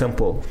 for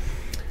example,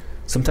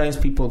 sometimes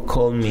people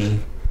call me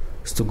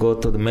to go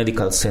to the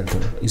medical center.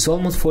 It's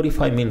almost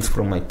 45 minutes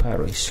from my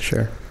parish.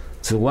 Sure.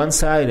 So one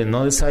side and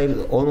another side,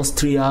 almost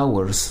 3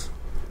 hours.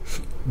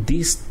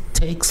 This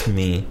takes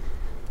me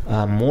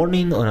a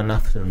morning or an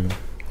afternoon.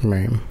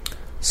 Right.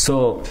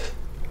 So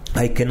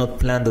I cannot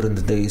plan during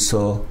the day.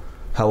 So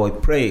how I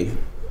pray,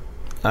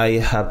 I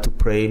have to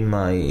pray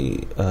my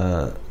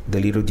the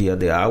liturgy at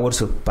the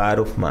hours of part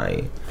of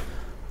my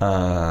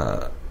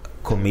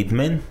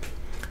commitment,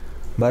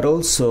 but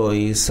also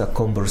is a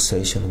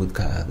conversation with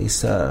God.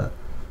 It's a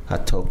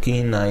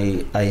talking.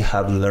 I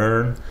have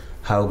learned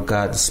how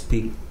God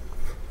speaks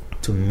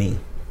to me.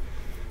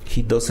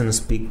 He doesn't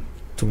speak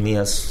to me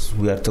as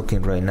we are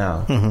talking right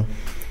now.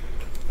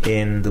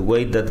 And the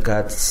way that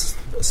God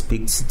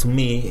speaks to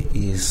me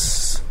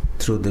is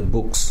through the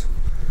books.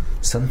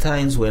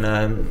 Sometimes when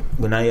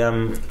I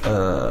am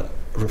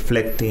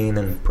reflecting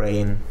and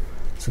praying,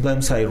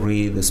 sometimes I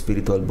read the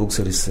spiritual books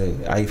that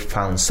I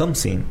found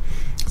something.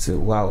 So,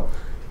 wow,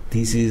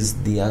 this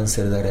is the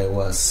answer that I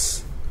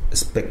was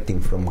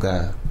expecting from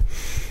God.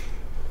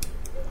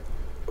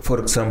 For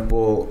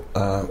example,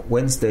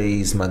 Wednesday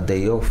is my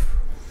day off.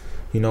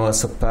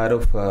 As a part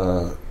of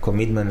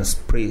commitment as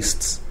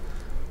priests,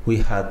 we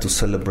had to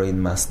celebrate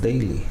Mass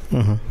daily.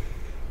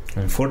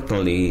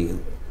 Unfortunately,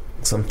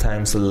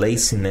 sometimes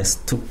laziness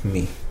took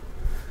me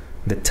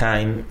the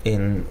time,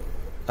 and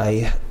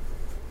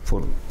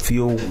for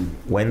few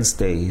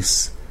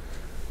Wednesdays,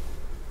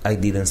 I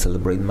didn't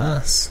celebrate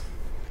Mass.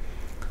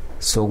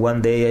 So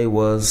one day I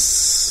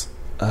was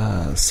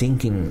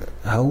thinking,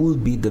 how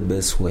would be the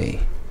best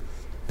way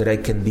that I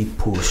can be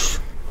pushed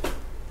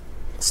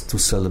to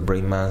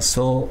celebrate Mass?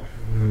 So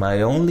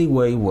my only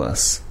way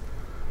was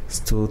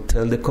to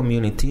tell the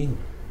community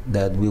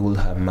that we will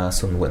have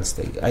Mass on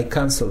Wednesday. I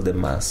canceled the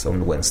Mass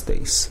on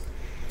Wednesdays.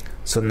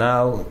 So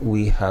now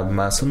we have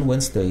Mass on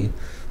Wednesday.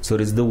 So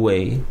it is the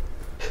way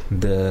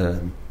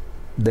that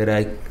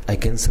I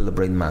can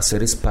celebrate Mass.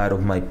 It is part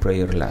of my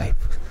prayer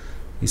life.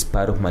 It's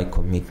part of my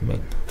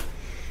commitment.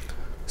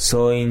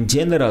 So in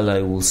general,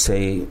 I will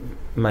say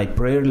my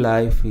prayer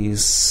life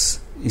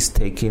is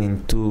taken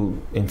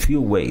in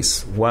few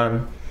ways.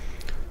 One,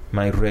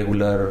 my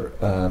regular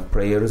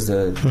prayers,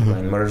 the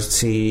Divine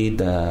Mercy,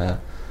 the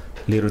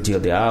Liturgy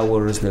of the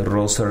Hours, the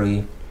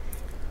Rosary,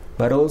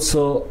 but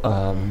also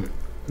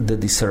the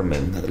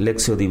discernment,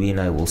 Lectio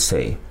Divina, I will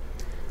say.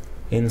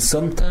 And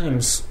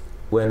sometimes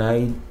when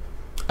I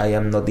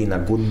am not in a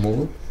good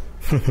mood,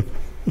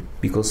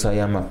 because I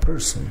am a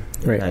person,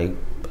 right.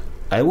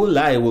 I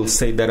will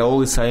say that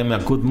always I am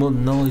in a good mood.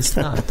 No, it's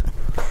not.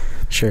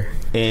 Sure.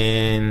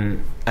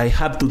 And I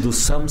have to do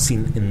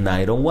something, and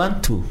I don't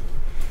want to.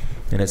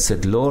 And I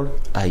said, Lord,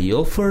 I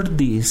offer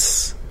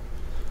this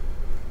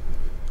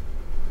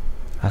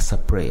as a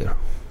prayer.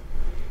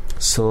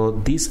 So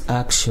this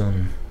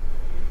action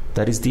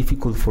that is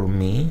difficult for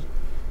me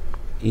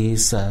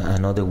is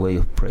another way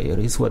of prayer.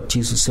 It's what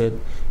Jesus said,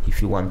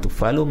 if you want to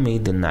follow me,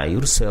 deny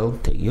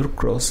yourself, take your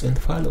cross and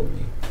follow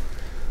me.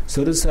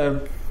 So these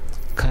are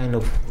kind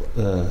of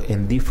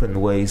in different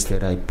ways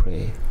that I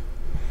pray.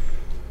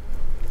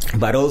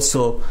 But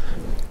also,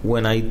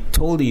 when I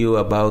told you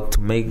about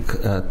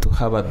to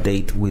have a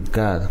date with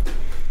God,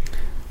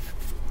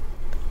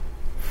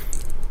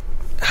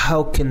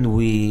 how can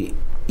we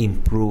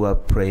improve a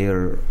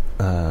prayer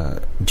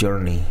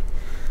journey?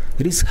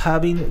 It is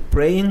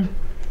praying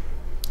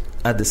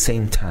at the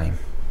same time.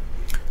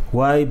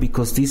 Why?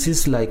 Because this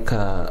is like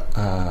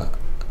a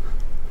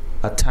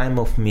time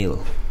of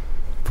meal.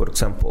 For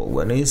example,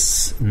 when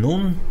it's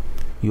noon,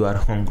 you are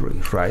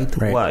hungry, right?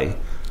 Why?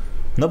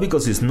 Not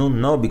because it's noon,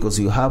 no, because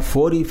you have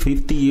 40,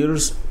 50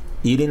 years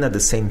eating at the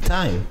same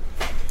time.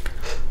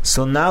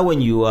 So now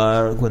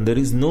when there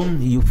is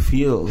noon, you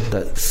feel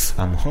that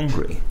I'm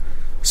hungry.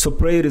 So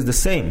prayer is the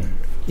same.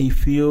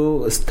 If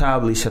you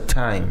establish a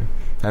time,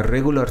 a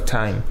regular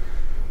time,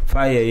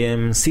 5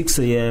 a.m., 6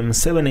 a.m.,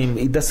 7 a.m.,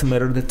 it doesn't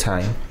matter the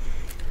time.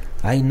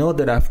 I know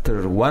that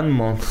after 1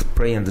 month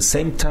praying at the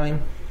same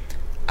time,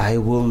 I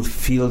will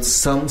feel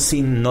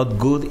something not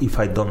good if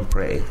I don't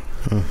pray.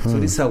 Mm-hmm. So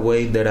this is a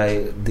way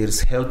that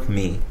this helped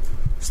me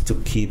to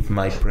keep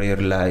my prayer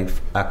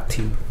life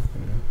active.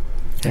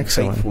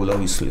 Excellent. Faithful,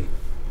 obviously.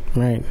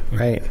 Right.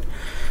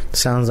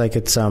 Sounds like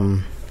it's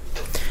a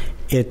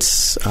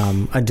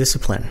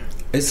discipline.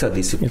 It's a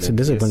discipline. It's a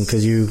discipline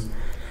because you,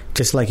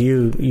 just like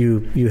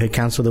you had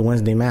canceled the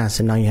Wednesday Mass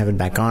and now you have it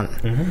back on.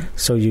 Mm-hmm.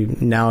 So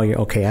you're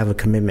okay. I have a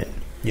commitment.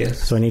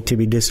 Yes. So I need to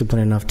be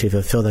disciplined enough to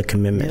fulfill that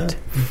commitment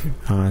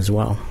as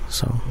well.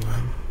 So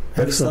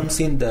that's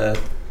something that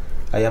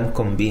I am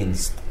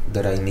convinced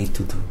that I need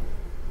to do.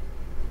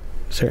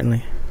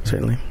 Certainly.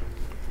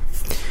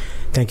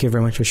 Thank you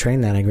very much for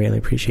sharing that. I greatly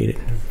appreciate it.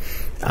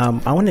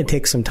 I want to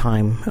take some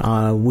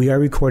time. We are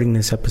recording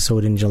this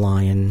episode in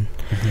July, and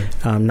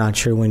I'm not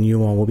sure when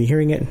you all will be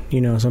hearing it.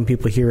 Some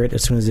people hear it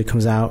as soon as it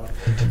comes out.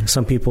 Mm-hmm.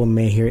 Some people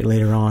may hear it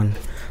later on.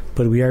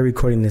 But we are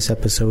recording this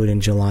episode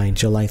in July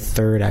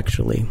 3rd,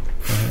 actually.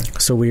 Mm-hmm.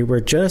 So we were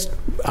just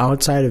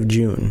outside of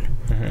June.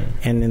 Mm-hmm.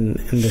 And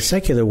in the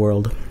secular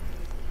world,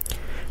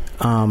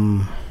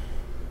 June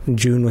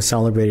was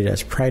celebrated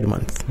as Pride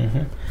Month.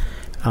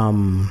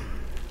 Mm-hmm.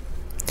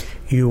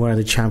 You are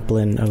the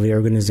chaplain of the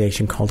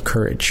organization called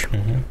Courage.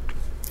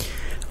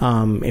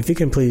 Mm-hmm. If you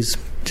can please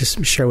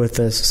just share with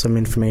us some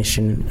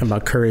information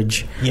about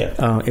Courage,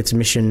 its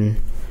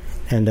mission,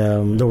 and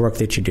the work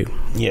that you do.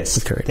 Yes,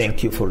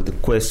 thank you for the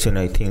question.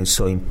 I think it's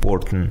so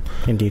important.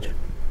 Indeed.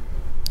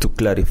 To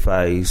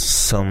clarify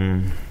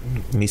some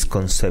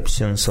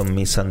misconceptions, some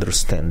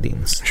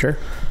misunderstandings. Sure.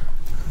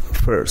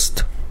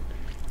 First,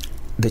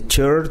 the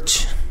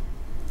church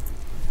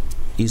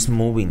is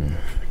moving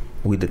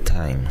with the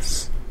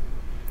times.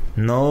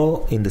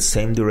 No in the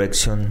same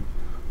direction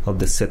of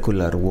the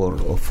secular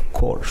world, of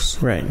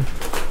course. Right.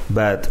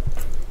 But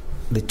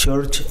the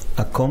church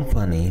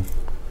accompanies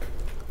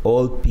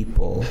all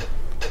people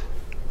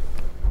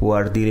who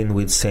are dealing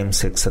with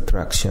same-sex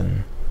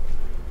attraction,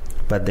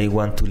 but they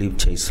want to live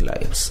chaste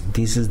lives.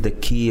 This is the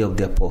key of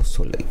the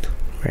apostolate.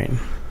 Right.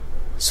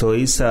 So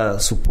it's a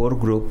support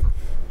group,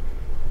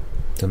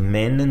 the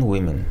men and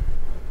women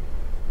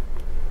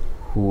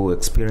who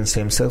experience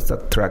same-sex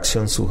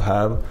attractions, who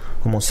have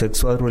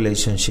homosexual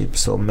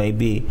relationships, or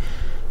maybe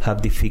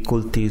have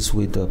difficulties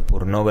with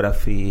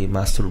pornography,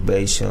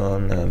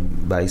 masturbation,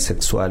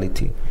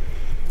 bisexuality.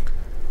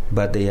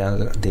 But they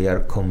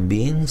are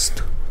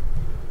convinced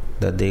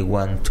that they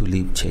want to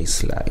live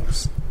chaste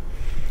lives.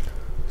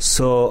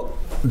 So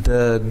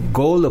the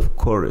goal of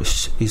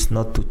Courage is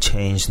not to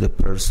change the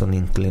person's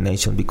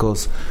inclination,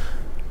 because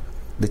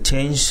the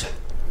change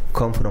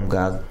comes from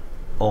God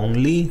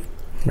only,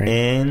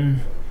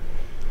 and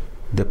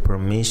the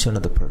permission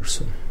of the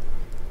person.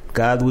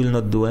 God will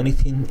not do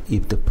anything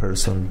if the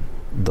person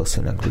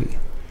doesn't agree.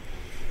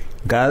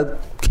 God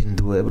can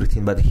do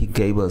everything, but He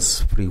gave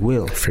us free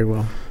will. Free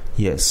will.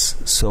 Yes.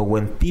 So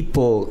when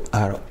people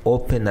are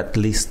open at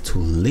least to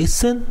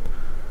listen,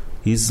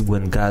 is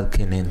when God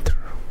can enter.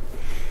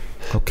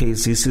 Okay,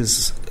 this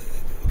is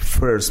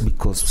first,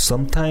 because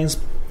sometimes,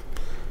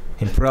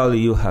 and probably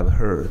you have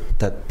heard,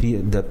 that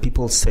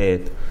people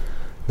said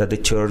that the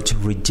church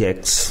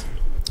rejects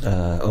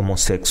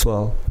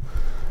homosexual,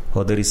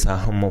 or there is a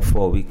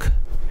homophobic.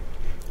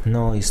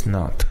 No, it's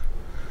not.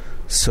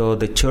 So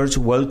the church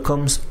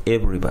welcomes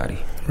everybody.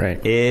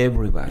 Right.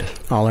 Everybody.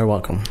 All are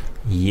welcome.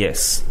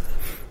 Yes.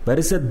 But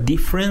it's a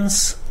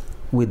difference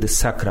with the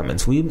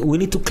sacraments. We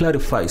need to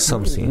clarify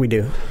something. We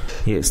do.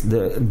 Yes.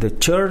 The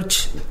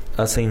church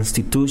as an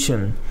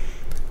institution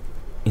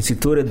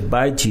instituted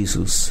by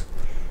Jesus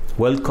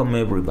welcome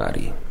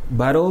everybody.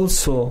 But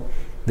also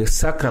the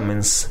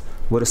sacraments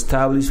were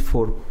established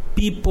for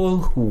people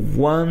who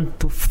want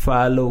to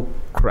follow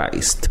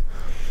Christ.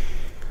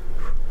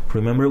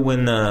 Remember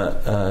when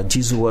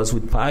Jesus was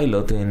with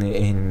Pilate,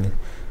 and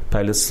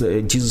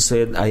Pilate, Jesus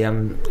said, "I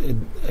am.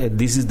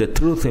 This is the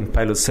truth." And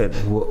Pilate said,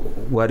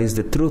 "What is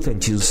the truth?"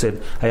 And Jesus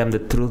said, "I am the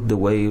truth, the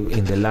way,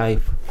 and the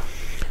life."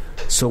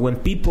 So when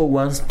people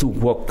want to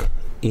walk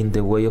in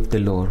the way of the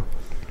Lord,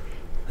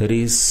 it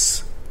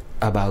is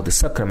about the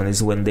sacrament.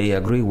 Is when they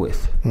agree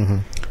with. Mm-hmm.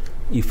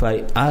 If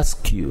I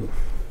ask you,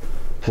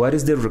 what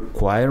is the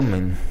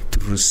requirement to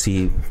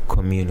receive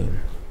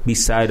communion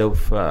beside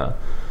of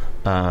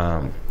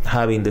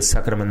having the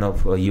sacrament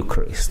of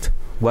Eucharist?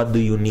 What do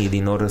you need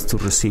in order to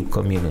receive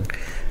communion?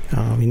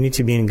 You need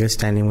to be in good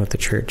standing with the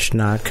church,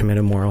 not commit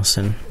a moral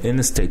sin. In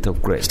a state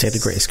of grace. State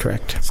of grace,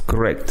 correct. It's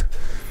correct.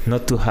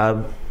 Not to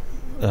have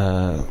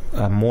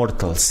a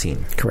mortal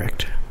sin.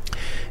 Correct.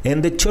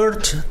 And the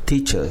church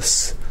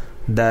teaches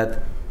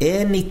that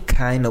any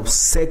kind of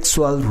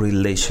sexual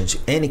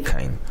relationship, any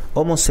kind,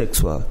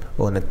 homosexual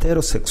or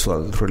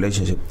heterosexual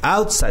relationship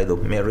outside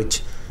of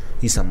marriage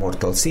is a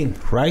mortal sin,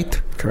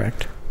 right?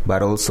 Correct.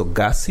 But also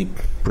gossip,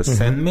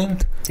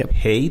 resentment,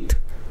 hate,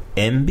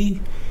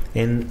 envy.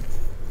 And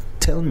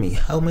tell me,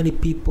 how many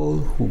people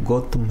who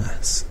go to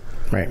Mass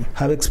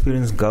have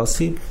experienced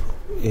gossip,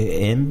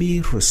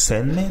 envy,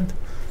 resentment,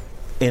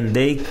 and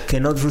they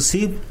cannot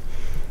receive?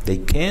 They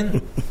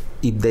can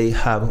if they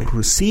have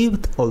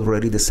received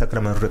already the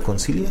sacrament of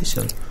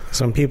reconciliation.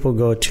 Some people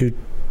go to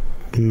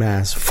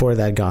Mass for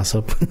that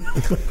gossip.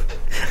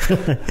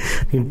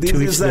 This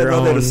is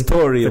another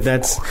story. But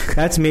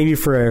that's maybe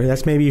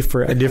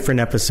for a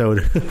different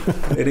episode.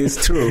 It is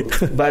true,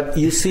 but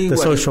you see the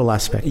social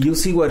aspect. You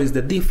see what is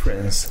the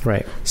difference,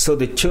 right? So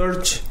the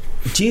church,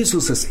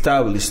 Jesus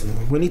established.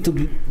 We need to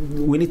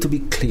be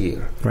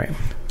clear, right?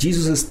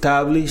 Jesus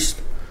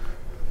established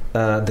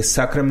the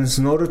sacraments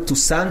in order to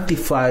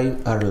sanctify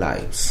our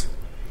lives,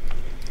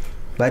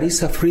 but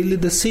it's a freely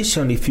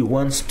decision if you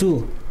want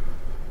to.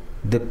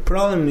 The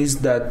problem is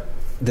that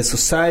the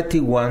society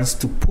wants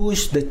to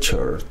push the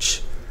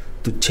church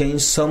to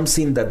change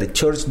something that the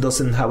church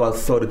doesn't have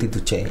authority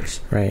to change.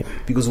 Right.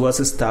 Because it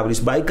was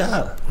established by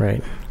God.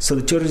 Right. So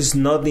the church is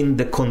not in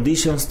the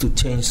conditions to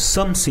change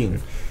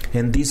something.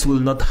 And this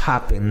will not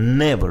happen.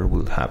 Never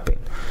will happen.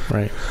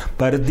 Right.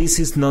 But this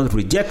is not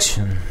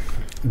rejection.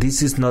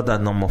 This is not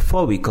an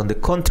homophobic. On the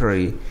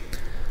contrary,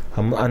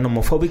 an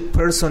homophobic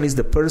person is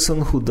the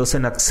person who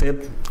doesn't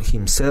accept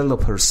himself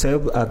or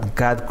herself as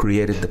God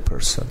created the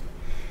person.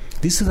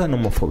 This is an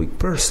homophobic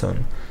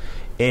person.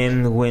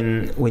 And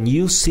when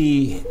you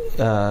see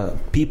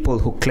people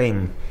who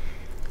claim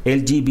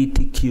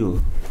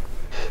LGBTQ,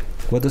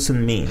 what does it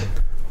mean?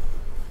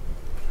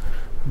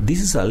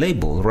 This is a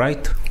label,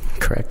 right?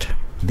 Correct.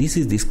 This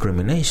is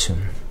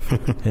discrimination.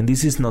 And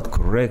this is not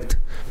correct.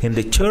 And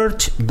the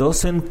church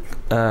doesn't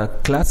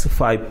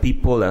classify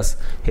people as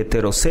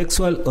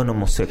heterosexual or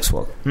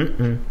homosexual.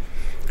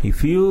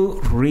 If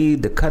you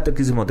read the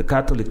Catechism of the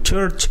Catholic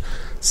Church,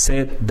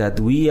 said that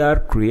we are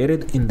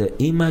created in the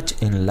image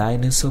and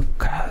likeness of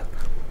God,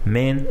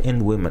 men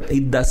and women.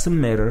 It doesn't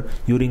matter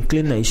your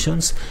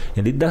inclinations,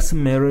 and it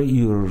doesn't matter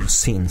your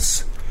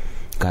sins.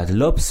 God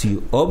loves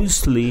you.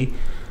 Obviously,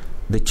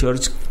 the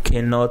church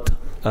cannot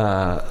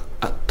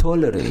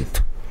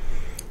tolerate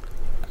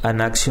an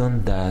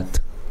action that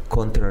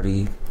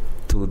contrary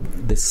to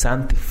the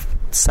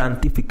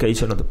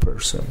sanctification of the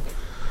person.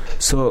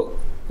 So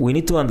we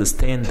need to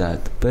understand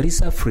that, but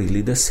it's a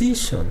freely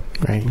decision.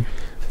 Right.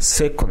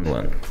 Second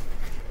one,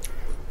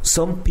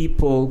 some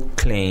people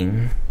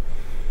claim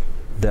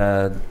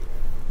that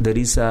there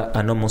is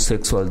an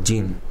homosexual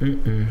gene.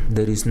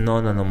 There is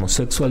not an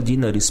homosexual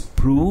gene that is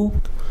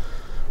proved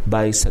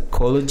by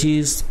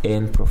psychologists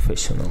and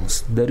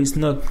professionals. There is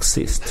not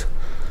exist.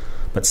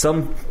 But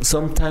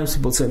sometimes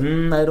people say,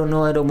 I don't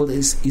know.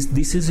 This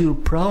is your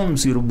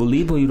problems. You don't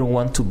believe or you don't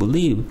want to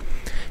believe.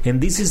 And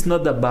this is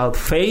not about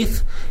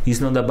faith. It's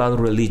not about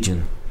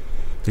religion.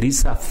 It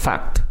is a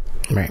fact.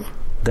 Right.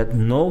 That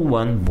no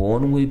one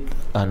born with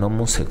an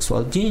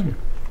homosexual gene.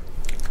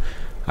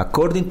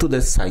 According to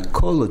the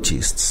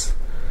psychologists,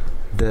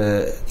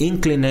 the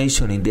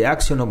inclination in the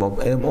action of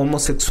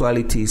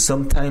homosexuality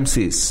sometimes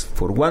is,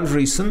 for one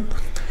reason,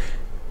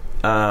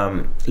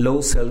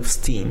 low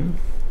self-esteem,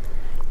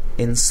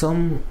 and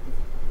some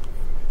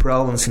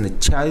problems in the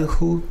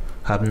childhood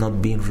have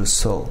not been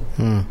resolved.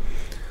 I'm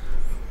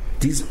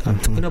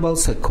talking about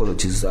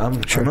psychologists. I'm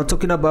not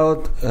talking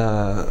about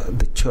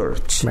the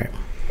church. Right.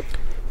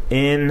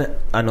 And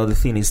another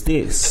thing is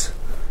this.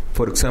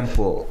 For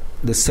example,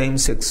 the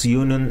same-sex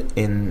union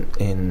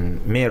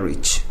in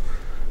marriage.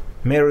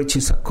 Marriage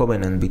is a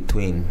covenant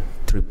between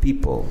three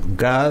people,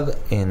 God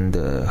and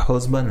the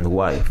husband and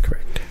wife.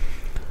 Correct.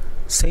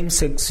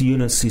 Same-sex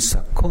union is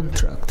a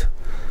contract.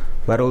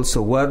 But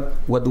also,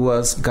 what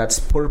was God's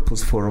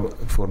purpose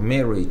for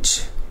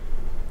marriage?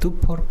 Two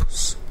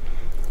purposes.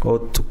 Or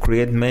to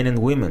create men and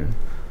women.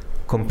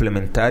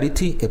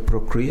 Complementarity and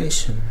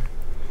procreation.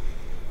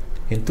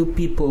 And two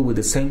people with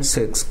the same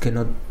sex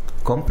cannot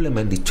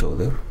complement each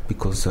other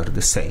because they're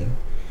the same,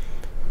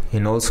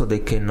 and also they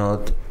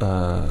cannot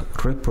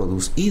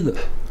reproduce either.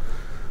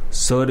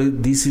 So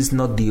this is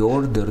not the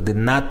order, the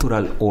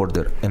natural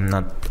order. I'm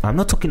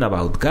not talking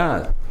about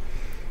God.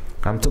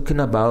 I'm talking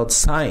about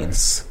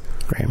science.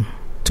 Right.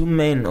 2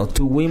 men or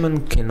 2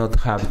 women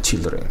cannot have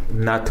children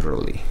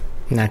naturally.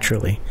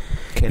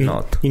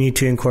 Cannot. You need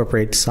to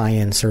incorporate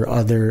science or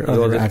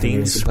other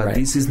things, but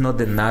this is not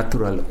the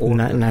natural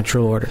order.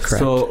 Natural order, correct.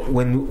 So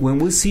when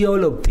we see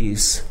all of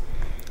this,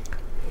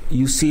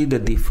 you see the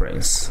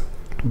difference.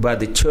 But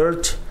the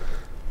church,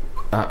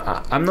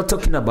 I'm not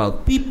talking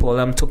about people,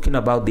 I'm talking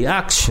about the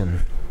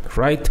action,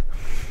 right?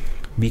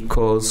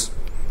 Because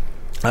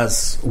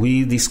as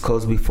we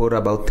discussed before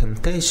about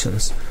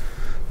temptations,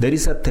 there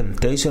is a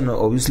temptation,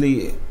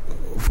 obviously,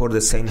 for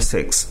the same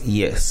sex,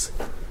 yes.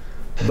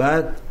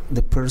 But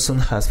the person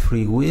has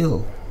free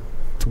will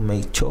to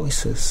make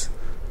choices,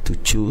 to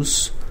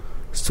choose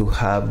to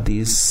have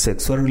this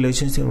sexual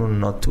relationship or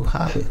not to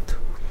have it.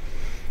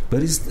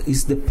 But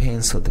it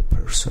depends on the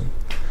person.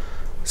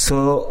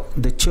 So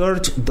the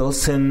church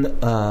doesn't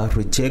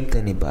reject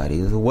anybody,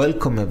 it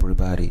welcomes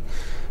everybody.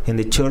 And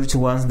the church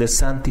wants the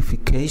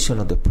sanctification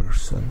of the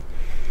person.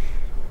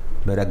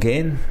 But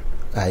again,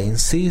 I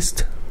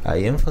insist, I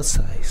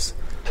emphasize,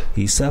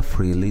 it's a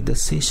freely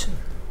decision.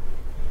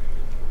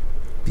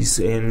 It's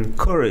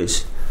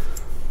encouraged.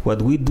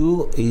 What we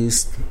do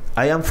is,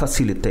 I am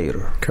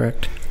facilitator.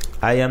 Correct.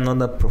 I am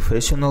not a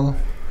professional,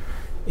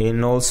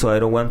 and also I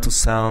don't want to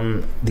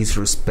sound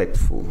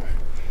disrespectful,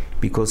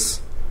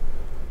 because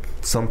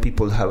some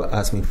people have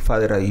asked me,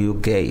 Father, are you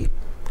gay?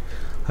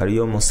 Are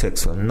you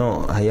homosexual?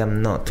 No, I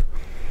am not.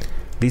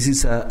 This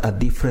is a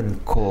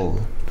different call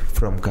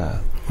from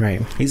God.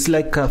 Right. It's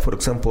like, for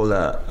example,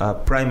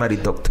 a primary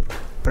doctor.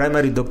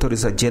 Primary doctor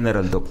is a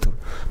general doctor,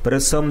 but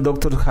some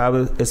doctors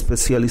have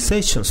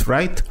specializations,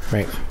 right?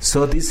 Right.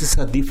 So this is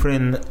a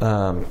different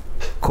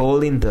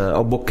call in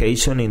the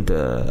vocation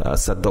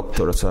as a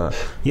doctor. As a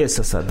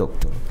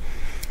doctor.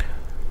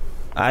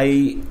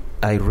 I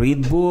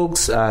read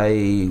books,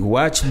 I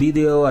watch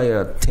video, I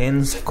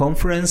attend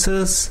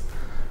conferences,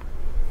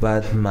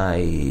 but my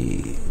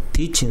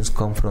teachings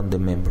come from the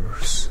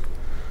members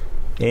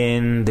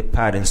and the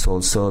parents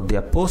also. The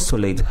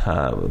apostolate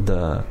have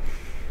the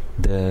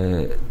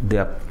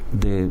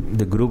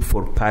group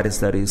for parents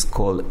that is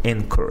called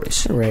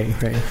Encourage. Right.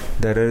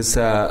 There is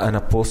an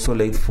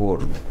apostolate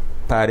for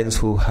parents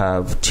who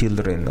have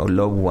children or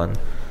loved one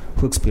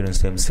who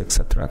experience same-sex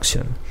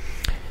attraction.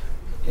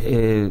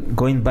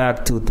 Going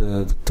back to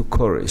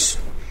Courage.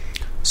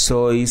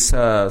 So it's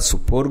a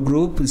support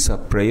group, it's a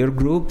prayer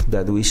group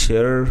that we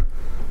share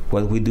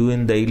what we do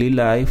in daily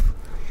life,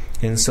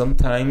 and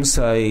sometimes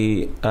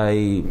I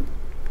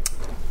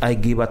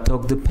give a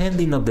talk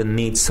depending on the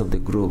needs of the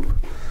group.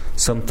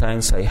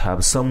 Sometimes I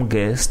have some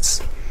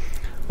guests.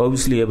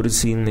 Obviously,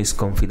 everything is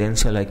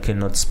confidential. I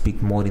cannot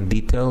speak more in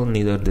detail,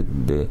 neither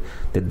the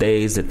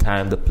days, the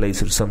time, the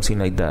place, or something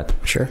like that.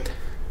 Sure.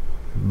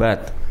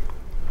 But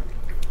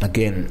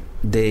again,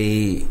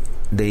 they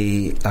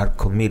are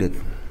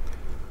committed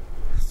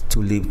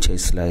to live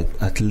chaste life,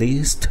 at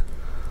least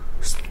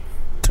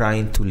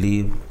trying to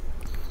live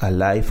a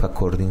life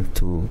according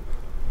to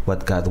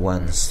what God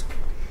wants.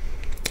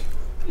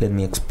 Let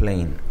me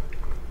explain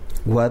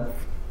what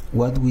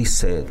we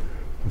said,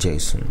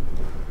 Jason,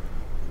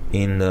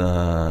 in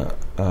the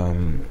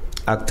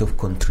act of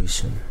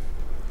contrition.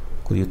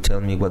 Could you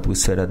tell me what we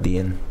said at the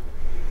end?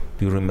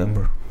 Do you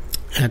remember?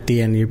 At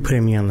the end, you're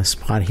putting me on the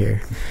spot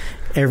here.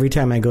 Every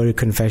time I go to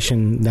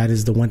confession, that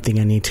is the one thing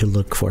I need to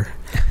look for.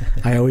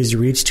 I always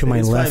reach to my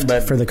left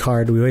for the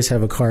card. We always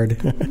have a card.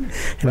 And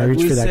I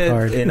reach for that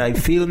card. And I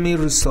feel me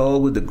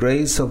resolve with the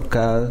grace of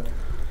God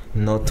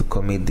not to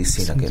commit this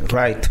sin again.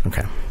 Right.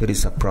 Okay. It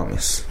is a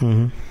promise.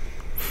 Mm-hmm.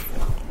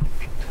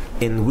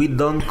 And we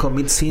don't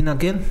commit sin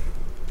again?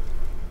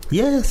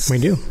 Yes. We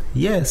do.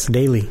 Yes.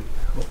 Daily.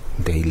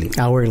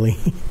 Hourly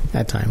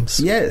at times.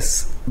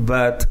 Yes.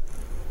 But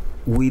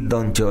we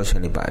don't judge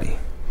anybody.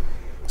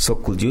 So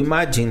could you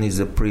imagine if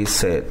the priest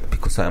said,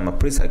 because I am a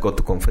priest, I go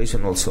to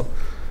confession also,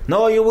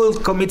 no, you will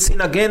commit sin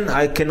again,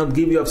 I cannot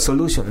give you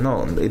absolution.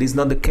 No, it is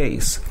not the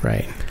case.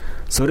 Right.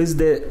 So it is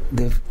the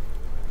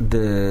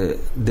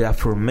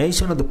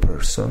affirmation of the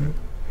person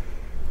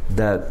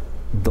that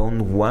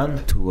don't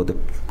want to, or the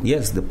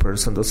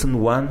person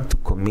doesn't want to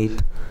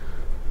commit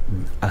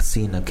a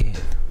sin again.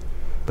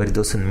 But it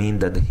doesn't mean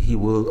that he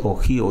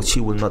or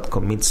she will not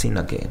commit sin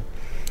again.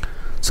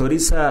 So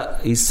it's a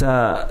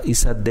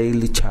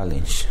daily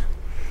challenge.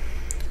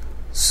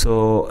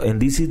 So,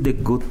 and this is the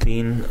good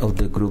thing of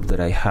the group that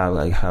I have.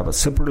 I have a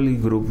separately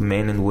group,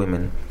 men and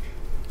women,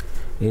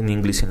 in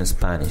English and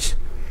Spanish,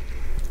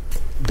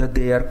 that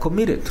they are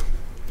committed.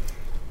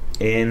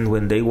 And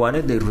when they want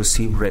it, they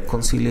receive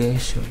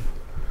reconciliation.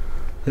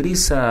 It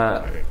is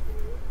a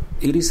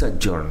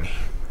journey.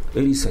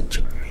 It is a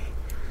journey.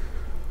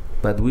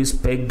 But we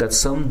expect that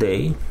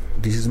someday,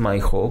 this is my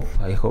hope,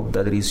 I hope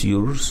that it is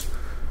yours,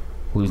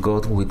 will go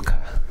with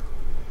God.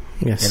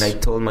 Yes. And I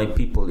told my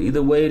people,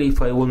 either way,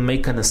 if I will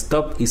make a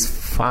stop, is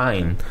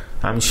fine.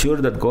 I'm sure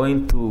that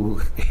going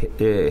to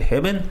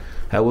heaven,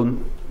 I will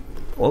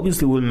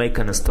make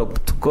a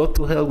stop. To go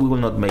to hell, we will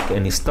not make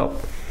any stop.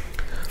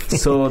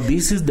 So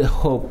this is the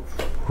hope,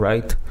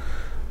 right?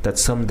 That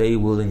someday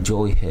we'll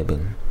enjoy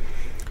heaven.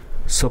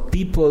 So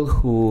people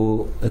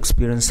who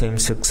experience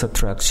same-sex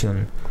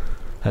attraction,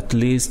 at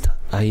least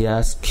I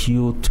ask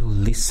you to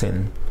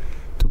listen,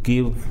 to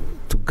give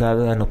to God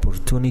an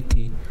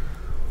opportunity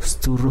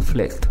to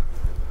reflect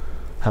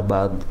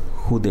about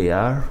who they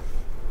are,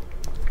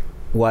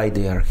 why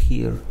they are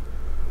here,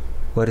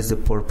 what is the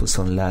purpose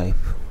of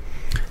life.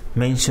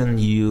 Mention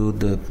you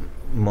the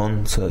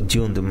month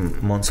June, the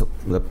month of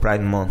the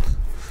Pride Month.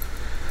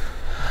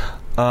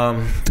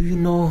 Do you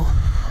know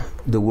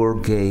the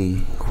word gay,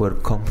 where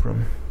it come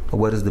from?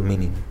 What is the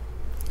meaning?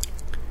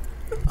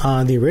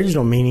 The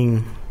original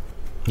meaning.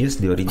 Yes,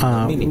 the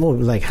original meaning. Well,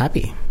 like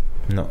happy.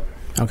 No.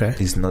 Okay.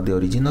 It's not the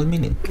original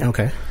meaning.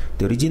 Okay.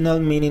 The original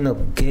meaning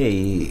of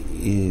gay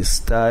is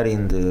started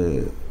in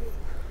the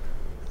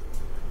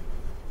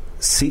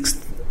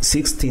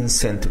 16th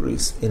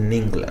centuries in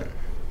England.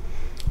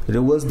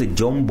 There was the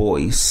young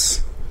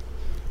boys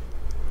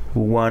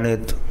who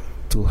wanted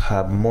to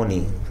have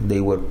money.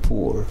 They were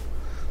poor,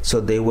 so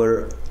they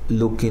were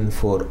looking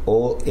for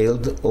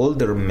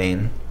older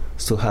men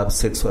to have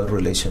sexual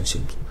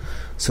relationships.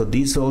 So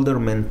these older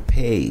men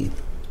paid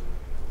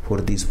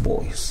for these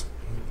boys.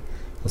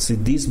 See,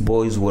 these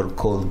boys were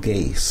called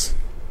gays.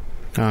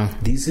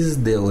 This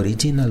is the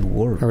original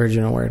word.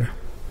 Original word.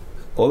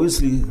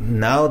 Obviously,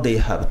 now they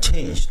have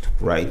changed,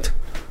 right?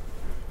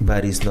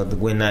 But it's not.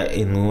 When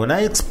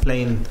I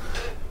explain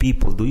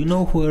people, do you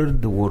know where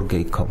the word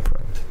gay come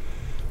from?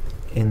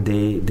 And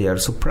they are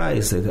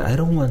surprised that I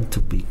don't want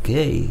to be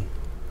gay,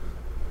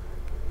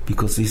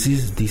 because this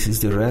is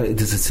the reality.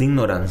 This is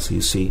ignorance.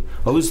 You see,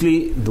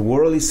 obviously the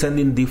world is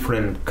sending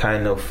different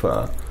kind of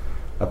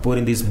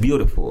putting this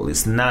beautiful,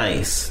 it's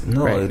nice.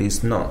 No, right. It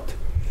is not.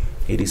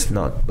 It is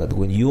not. But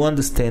when you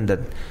understand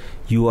that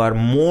you are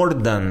more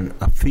than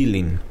a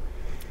feeling,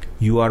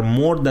 you are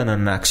more than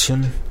an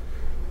action,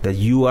 that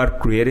you are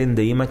creating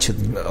the image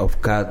of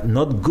God,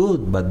 not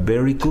good, but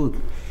very good.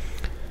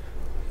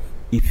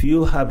 If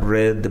you have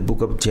read the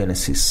book of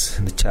Genesis,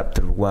 the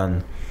chapter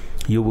 1,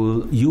 you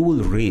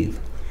will read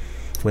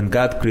when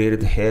God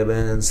created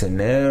heavens and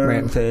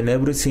earth, right, and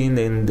everything,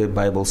 and the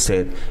Bible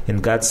said,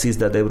 and God sees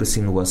that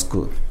everything was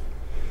good.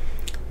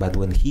 But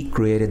when He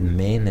created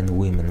men and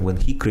women, when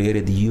He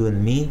created you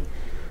and me,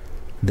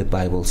 the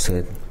Bible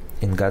said,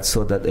 and God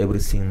saw that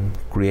everything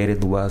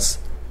created was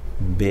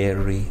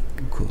very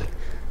good.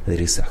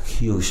 There is a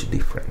huge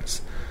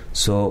difference.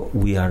 So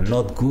we are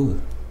not good.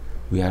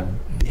 We are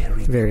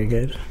very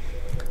good.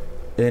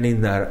 And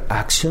in our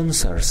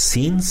actions, our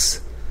sins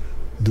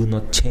do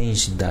not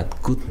change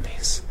that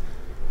goodness,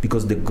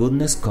 because the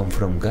goodness comes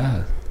from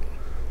God,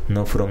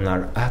 not from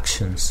our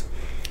actions.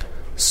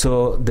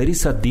 So there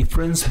is a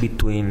difference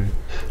between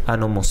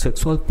an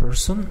homosexual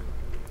person,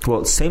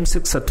 well,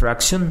 same-sex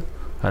attraction,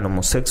 an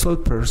homosexual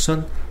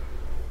person,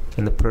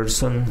 and a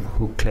person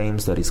who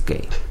claims that is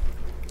gay.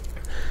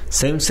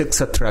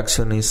 Same-sex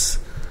attraction is,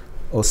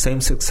 or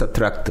same-sex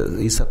attracted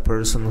is a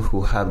person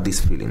who have this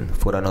feeling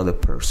for another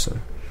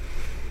person.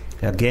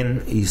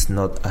 Again, is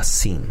not a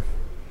sin.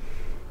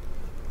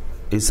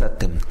 It's a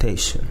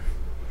temptation.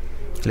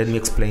 Let me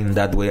explain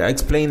that way. I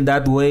explain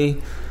that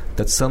way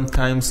that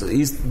sometimes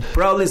is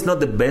probably not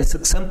the best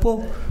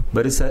example,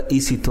 but it's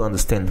easy to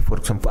understand. For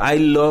example, I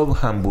love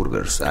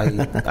hamburgers. I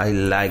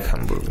like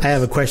hamburgers. I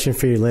have a question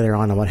for you later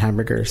on about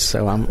hamburgers,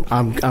 so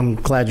I'm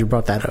glad you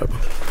brought that up.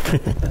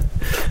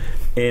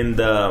 And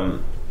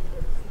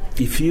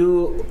if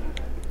you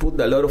put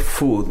a lot of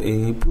food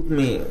and you put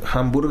me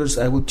hamburgers,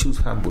 I would choose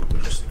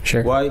hamburgers.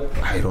 Sure. Why?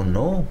 I don't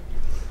know.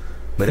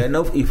 But I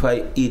know if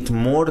I eat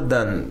more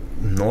than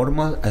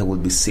normal, I will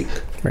be sick.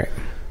 Right.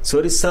 So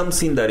it is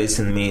something that is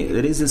in me.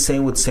 It is the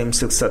same with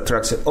same-sex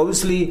attraction.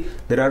 Obviously,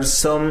 there are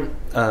some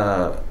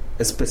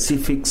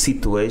specific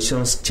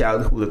situations,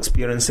 childhood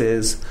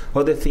experiences,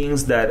 other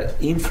things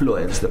that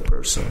influence the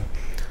person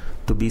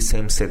to be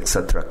same-sex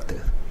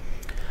attracted.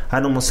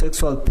 An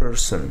homosexual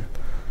person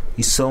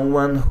is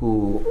someone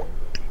who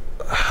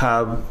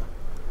have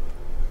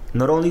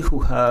not only who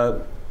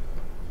have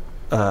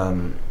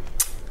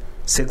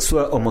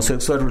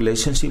homosexual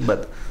relationship,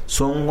 but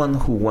someone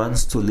who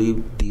wants to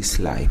live this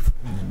life.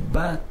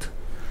 But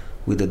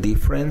with the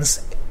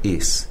difference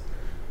is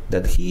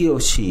that he or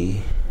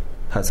she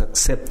has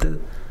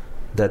accepted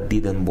that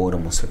didn't born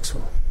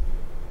homosexual.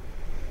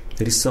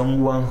 There is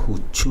someone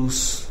who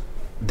choose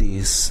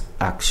this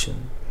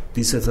action.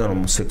 This is an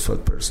homosexual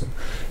person.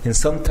 And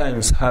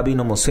sometimes having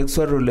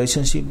homosexual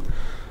relationship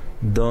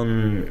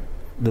don't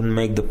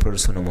make the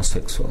person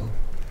homosexual.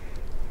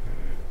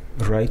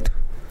 Right?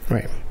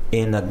 Right.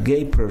 And a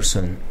gay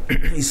person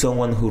is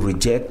someone who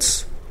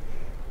rejects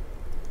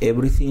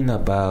everything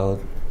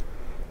about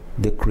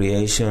the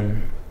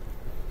creation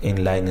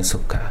and likeness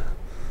of God.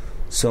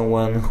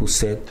 Someone who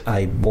said,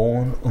 I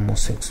born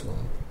homosexual,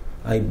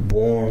 I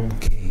born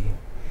gay.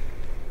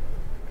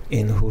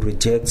 and who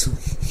rejects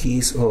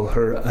his or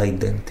her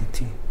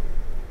identity.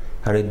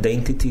 Our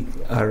identity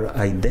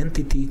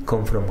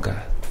comes from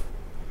God.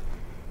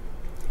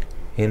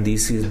 And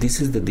this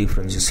is the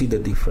difference. You see the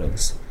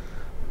difference.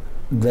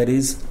 That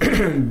is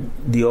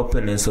the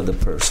openness of the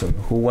person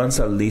who wants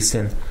to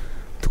listen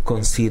to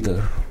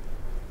consider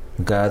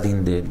God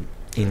in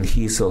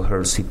his or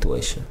her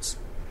situations.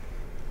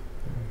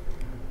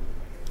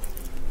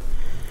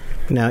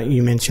 Now,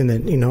 you mentioned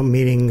that,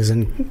 meetings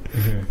and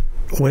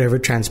whatever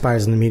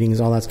transpires in the meetings,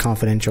 all that's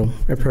confidential.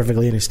 I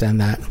perfectly understand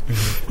that.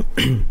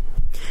 Mm-hmm.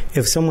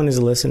 If someone is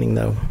listening,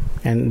 though,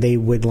 and they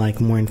would like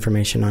more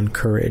information on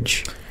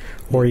courage,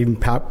 or even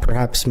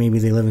perhaps maybe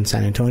they live in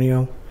San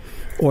Antonio,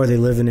 or they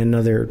live in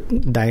another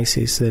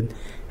diocese that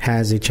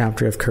has a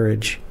chapter of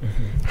courage,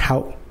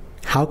 how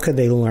could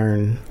they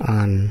learn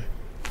on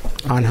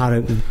how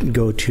to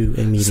go to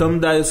a meeting? Some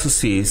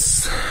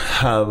dioceses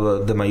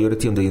have, the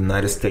majority of the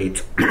United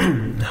States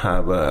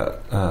have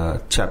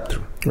a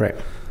chapter. Right.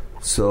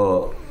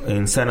 So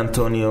in San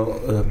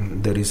Antonio,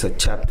 there is a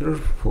chapter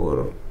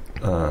for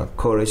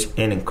courage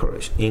and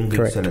encourage, English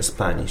Correct. and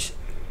Spanish.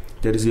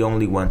 There is the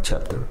only one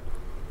chapter.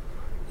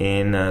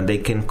 And they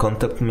can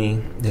contact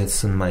me.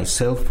 That's on my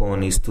cell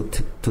phone. Is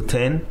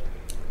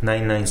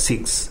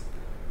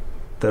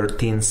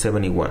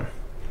 210-996-1371.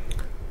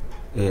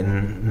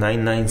 And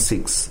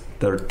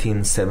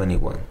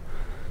 996-1371.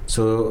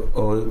 So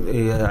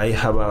I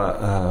have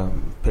a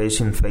page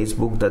in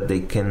Facebook that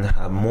they can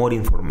have more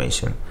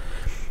information.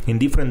 In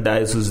different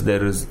dioceses,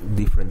 there is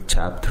different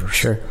chapters.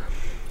 Sure.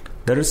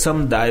 There are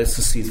some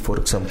dioceses, for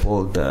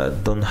example,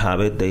 that don't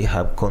have it. They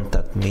have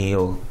contact me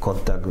or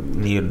contact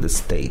near the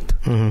state.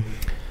 Mm-hmm.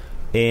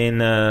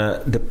 And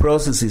the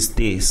process is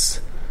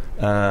this.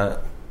 I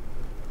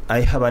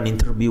have an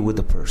interview with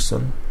the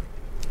person.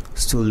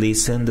 Is to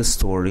listen the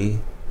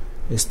story.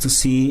 Is to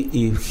see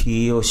if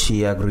he or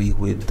she agree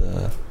with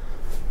the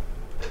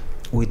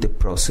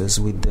process,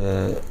 with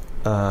the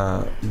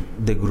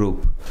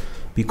group.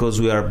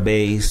 Because we are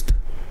based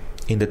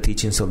in the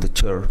teachings of the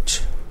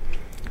Church.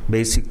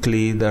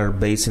 Basically, they are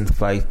based in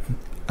 5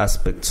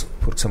 aspects.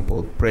 For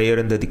example, prayer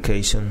and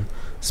dedication,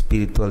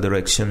 spiritual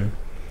direction,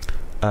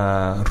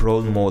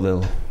 role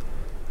model,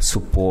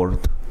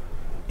 support,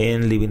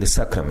 and living the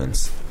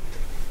sacraments.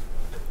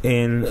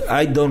 And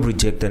I don't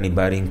reject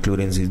anybody,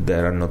 including if they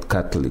are not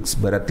Catholics,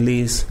 but at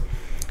least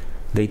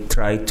they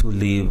try to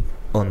live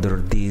under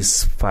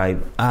these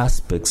 5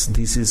 aspects.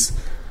 This is,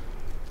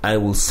 I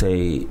will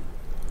say,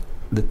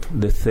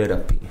 the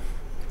therapy.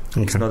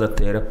 Okay. It's not a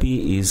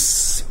therapy,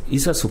 it's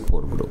a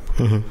support group.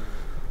 Mm-hmm.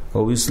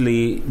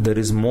 Obviously, there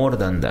is more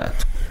than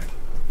that,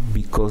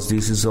 because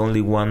this is only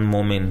one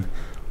moment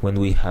when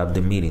we have the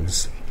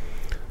meetings.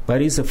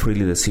 But it's a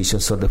freely decision.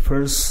 So the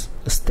first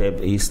step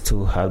is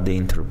to have the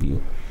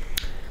interview.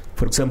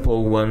 For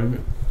example,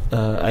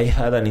 I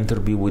had an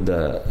interview with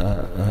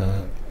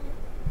a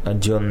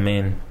young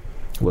man,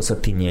 was a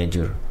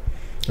teenager.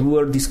 And we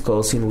were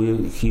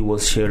discussing, he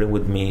was sharing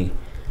with me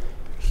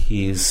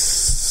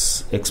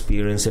his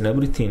experience and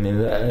everything,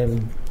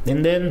 and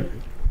then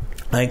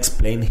I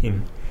explained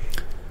him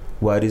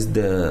what is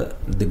the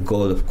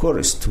goal of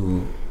courage,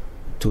 to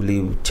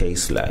live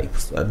chaste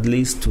lives, at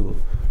least to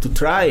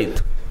try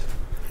it.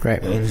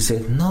 Right. And he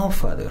said, "No,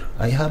 Father,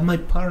 I have my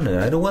partner.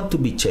 I don't want to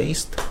be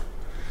chaste."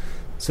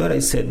 So I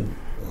said,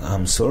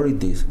 "I'm sorry,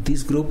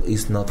 this group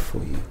is not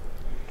for you.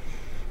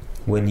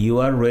 When you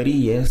are ready,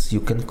 yes,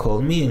 you can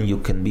call me and you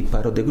can be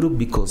part of the group,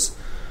 because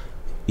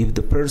if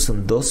the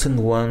person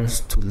doesn't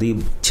want to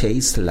live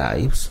chaste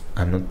lives,"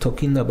 I'm not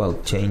talking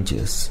about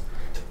changes,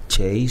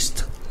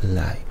 chaste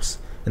lives,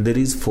 and that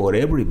is for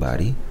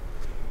everybody,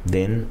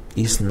 then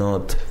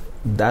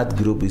that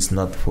group is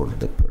not for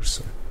the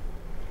person.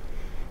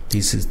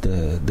 This is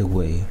the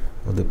way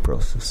of the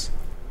process.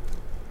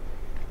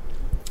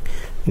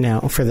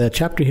 Now, for the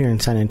chapter here in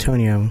San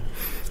Antonio,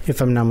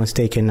 if I'm not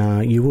mistaken,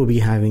 you will be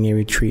having a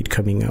retreat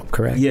coming up,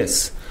 correct?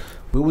 Yes.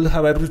 We will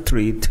have a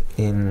retreat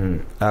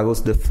in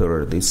August the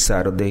 3rd, it's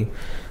Saturday.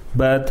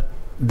 But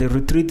the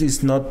retreat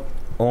is not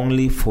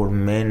only for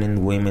men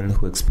and women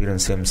who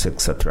experience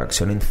same-sex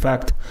attraction. In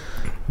fact,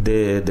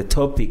 the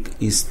topic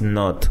is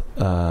not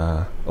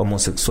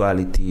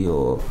homosexuality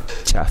or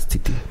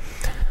chastity.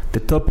 The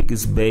topic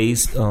is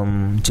based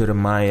on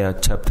Jeremiah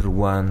chapter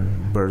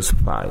 1, verse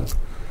 5.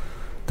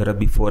 That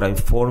before I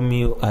formed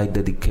you, I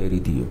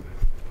dedicated you.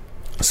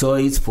 So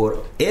it's for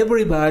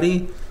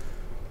everybody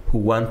who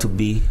want to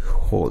be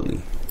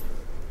holy.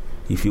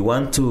 If you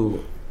want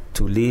to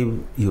live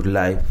your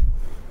life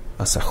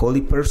as a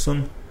holy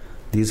person,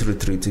 this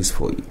retreat is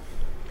for you.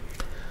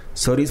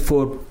 So it is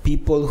for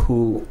people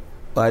who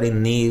are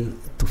in need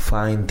to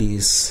find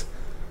this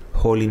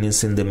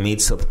holiness in the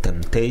midst of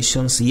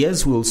temptations.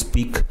 Yes, we'll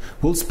speak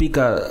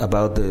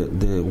about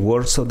the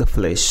works of the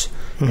flesh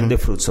and the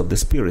fruits of the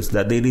spirits.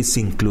 That it is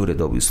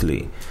included,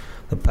 obviously,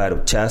 the part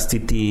of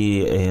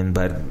chastity and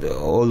by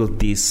all of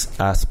these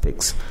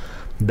aspects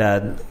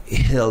that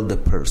help the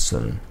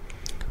person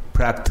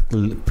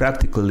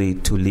practically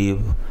to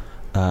live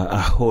a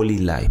holy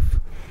life.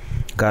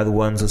 God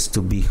wants us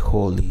to be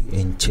holy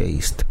and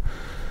chaste.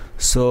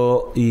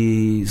 So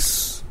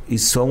if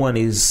someone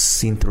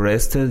is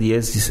interested,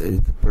 yes,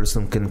 the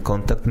person can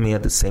contact me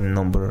at the same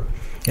number,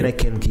 and I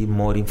can give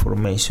more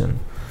information.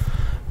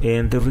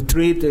 And the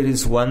retreat, there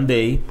is one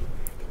day.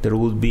 There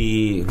will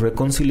be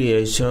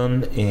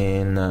reconciliation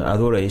and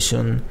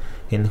adoration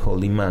and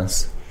Holy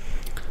Mass.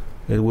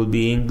 There will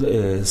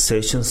be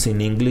sessions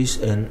in English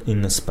and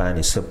in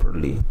Spanish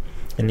separately.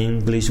 In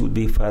English will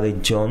be Father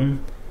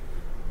John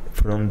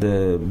from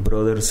the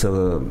Brothers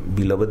of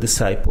Beloved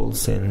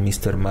Disciples and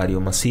Mr. Mario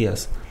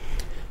Macias.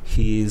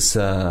 He is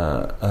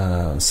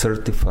a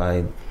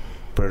certified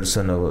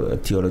person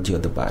of theology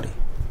of the body.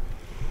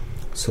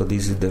 So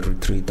this is the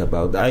retreat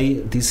about.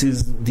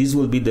 This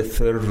will be the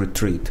third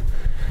retreat.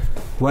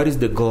 What is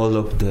the goal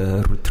of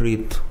the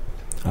retreat?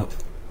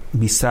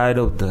 Beside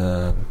of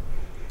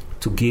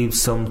to give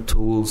some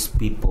tools,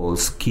 people,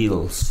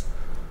 skills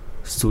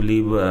to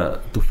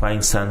live, to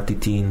find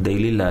sanctity in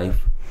daily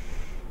life.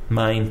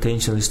 My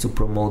intention is to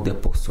promote the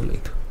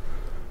apostolate,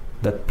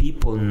 that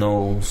people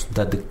knows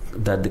that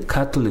the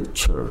Catholic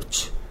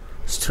Church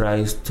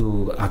strives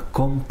to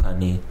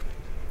accompany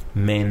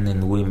men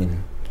and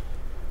women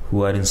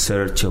who are in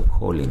search of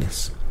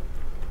holiness.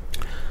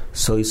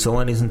 So if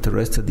someone is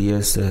interested,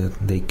 yes,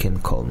 they can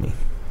call me.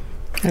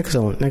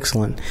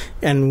 Excellent.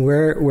 And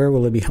where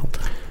will it be held?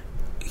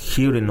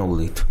 Here in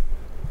Olit.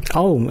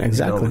 Oh,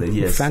 exactly. Olit,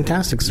 yes.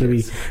 Fantastic. So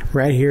yes.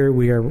 Right here,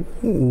 we are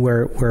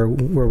where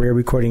we're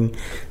recording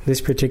this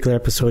particular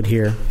episode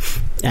here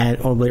at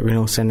Oblate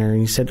Renal Center.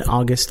 And you said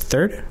August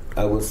 3rd?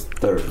 August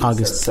 3rd.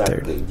 August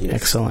 3rd. Yes.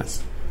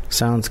 Excellent.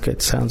 Sounds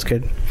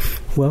good.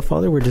 Well,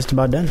 Father, we're just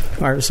about done.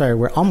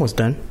 We're almost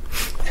done.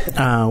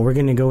 We're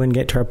going to go and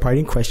get to our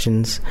parting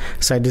questions.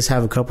 So I just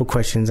have a couple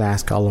questions I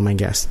ask all of my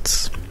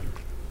guests.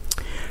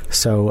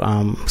 So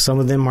some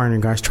of them are in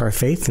regards to our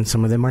faith and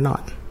some of them are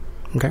not.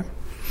 Okay?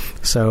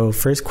 So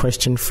first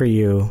question for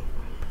you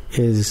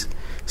is,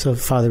 so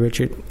Father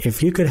Richard,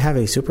 if you could have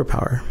a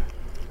superpower,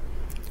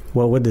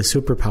 what would the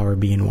superpower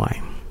be and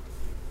why?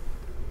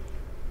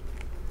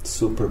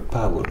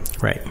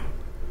 Superpower? Right.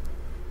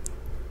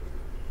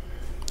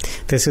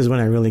 This is when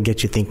I really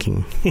get you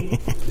thinking.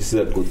 This is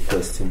a good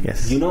question.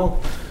 Yes.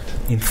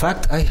 In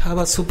fact, I have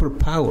a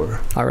superpower.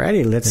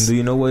 Alrighty, And do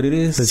you know what it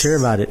is? Let's hear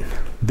about it.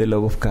 The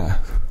love of God.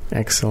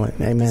 Excellent.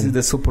 Amen. This is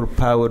the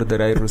superpower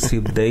that I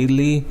receive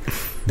daily,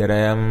 that I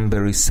am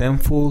very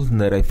thankful,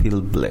 that I feel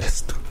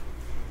blessed,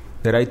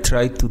 that I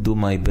try to do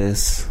my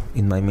best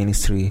in my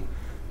ministry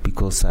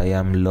because I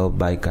am loved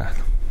by God.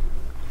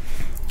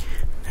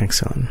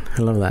 Excellent.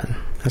 I love that.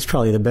 That's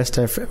probably the best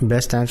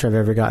answer I've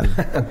ever gotten.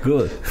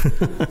 Good.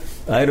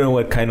 I don't know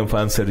what kind of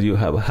answer you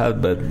have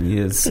had, but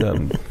yes,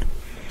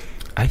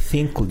 I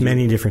think...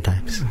 Many different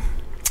times.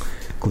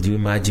 Could you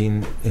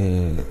imagine,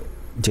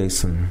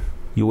 Jason,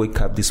 you wake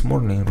up this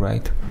morning,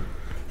 right?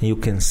 And you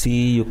can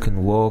see, you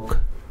can walk,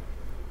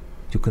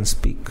 you can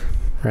speak.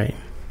 Right.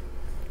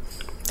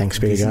 Thanks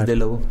be to God. This is the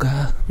love of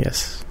God.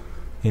 Yes.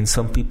 And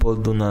some people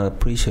do not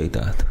appreciate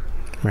that.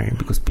 Right.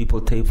 Because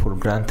people take for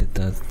granted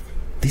that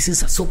this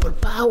is a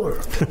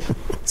superpower.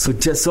 So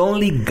just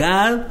only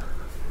God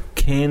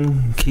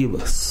can give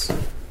us.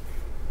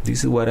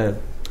 This is what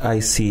I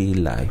see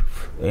in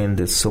life. And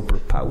the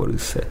superpower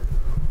is it.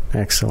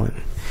 Excellent.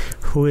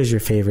 Who is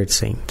your favorite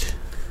saint?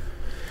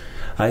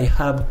 I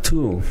have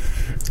two.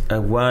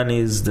 One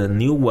is the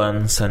new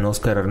one, San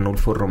Oscar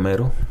Arnulfo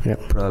Romero.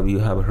 Yep. Probably you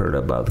have heard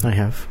about it. I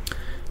have.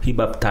 He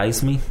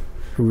baptized me.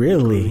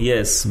 Really?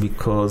 Yes,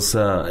 because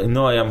I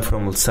am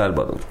from El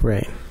Salvador.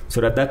 Right.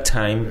 So at that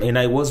time, and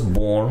I was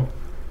born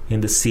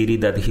in the city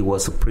that he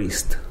was a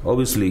priest.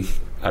 Obviously,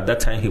 at that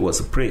time he was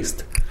a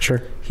priest.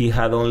 Sure. He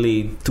had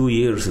only 2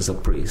 years as a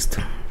priest.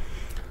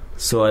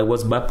 So I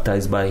was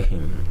baptized by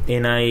him.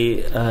 And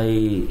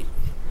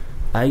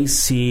I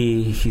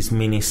see his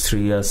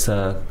ministry as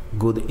a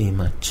good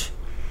image,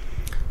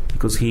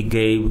 because he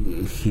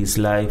gave his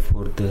life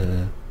for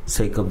the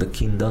sake of the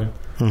kingdom,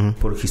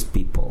 for his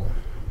people.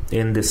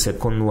 And the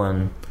second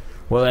one,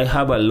 well, I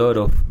have a lot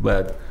of,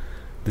 but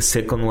the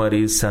second one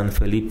is San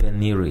Felipe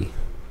Neri.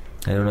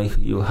 I don't know if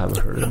you have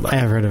heard about I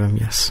have heard of him,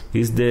 yes.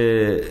 He's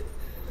the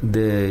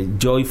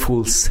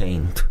joyful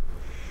saint.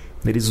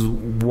 That is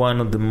one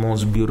of the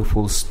most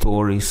beautiful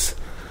stories.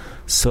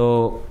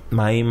 So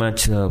my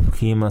image of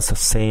him as a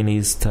saint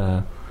is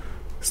to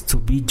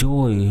be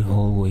joy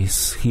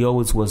always. He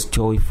always was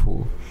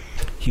joyful.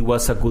 He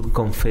was a good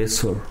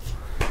confessor.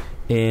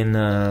 And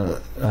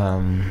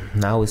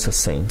now he's a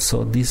saint.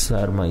 So these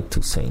are my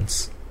two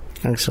saints.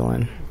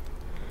 Excellent.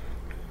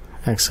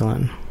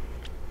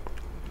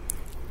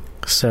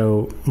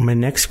 So my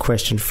next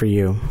question for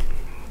you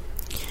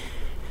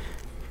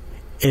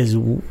is,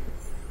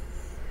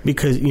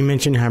 because you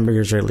mentioned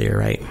hamburgers earlier,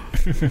 right?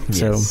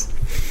 Yes. So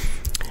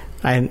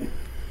I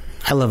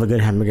love a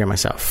good hamburger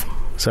myself.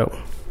 So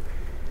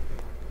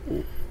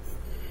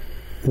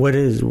what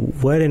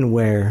and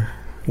where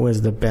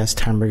was the best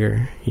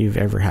hamburger you've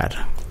ever had?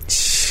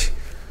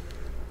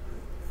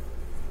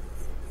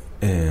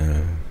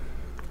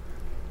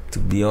 To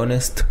be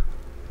honest,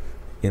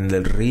 in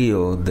Del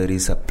Rio, there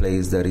is a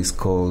place that is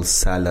called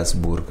Salas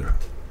Burger.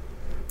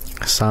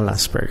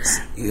 Salas Burger.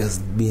 It has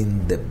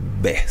been the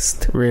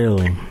best.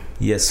 Really?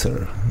 Yes,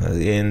 sir.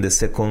 And the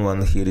second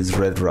one here is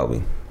Red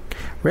Robin.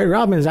 Red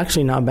Robin is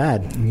actually not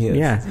bad.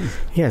 Yes.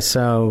 Yeah.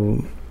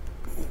 So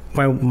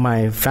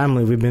my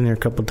family, we've been there a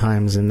couple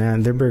times, and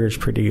their burger's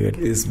pretty good.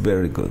 It's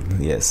very good.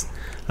 Yes.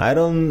 I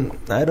don't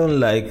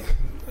like,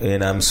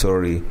 and I'm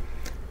sorry,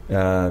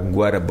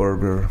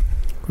 Whataburger.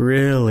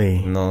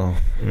 Really? No.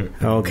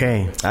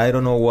 Okay. I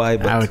don't know why,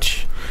 but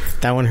ouch.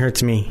 That one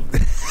hurts me.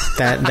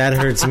 That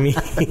hurts me.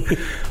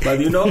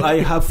 But I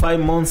have 5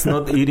 months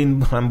not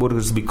eating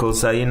hamburgers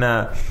because I'm in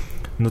a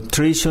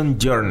nutrition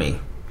journey.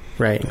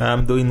 Right.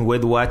 I'm doing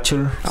Weight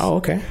Watcher. Oh,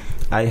 okay.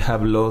 I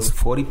have lost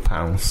 40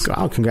 pounds.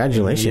 Wow,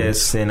 congratulations.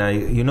 Yes, and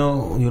you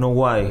know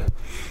why?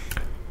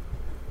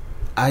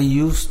 I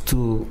used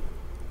to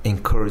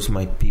encourage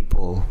my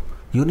people,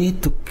 you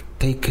need to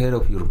take care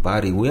of your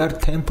body. We are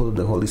temple of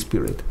the Holy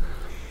Spirit.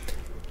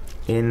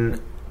 And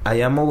I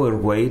am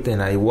overweight,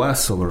 and I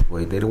was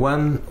overweight.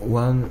 And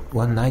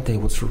one night I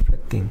was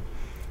reflecting,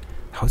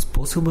 how is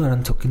possible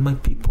I'm talking to my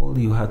people,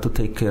 you have to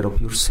take care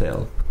of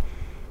yourself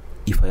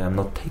if I am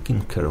not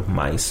taking care of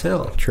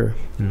myself. True.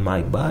 In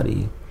my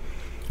body.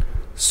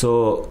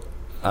 So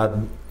at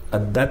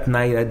that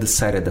night I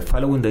decided, the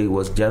following day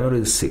was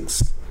January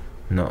 6th.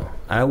 No,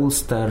 I will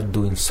start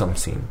doing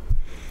something.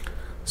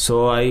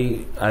 So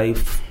I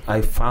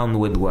found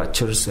Weight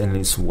Watchers, and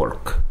it's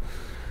work.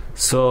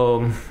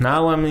 So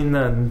now I'm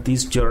in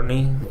this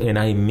journey, and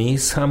I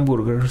miss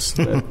hamburgers.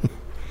 But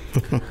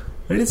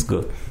it is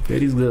good.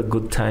 It is a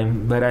good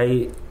time. But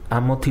I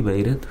am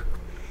motivated,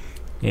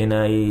 and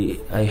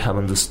I have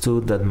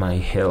understood that my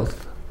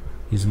health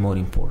is more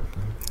important.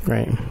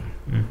 Right.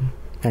 Mm-hmm.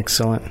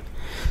 Excellent.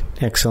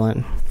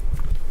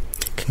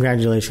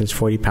 Congratulations,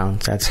 40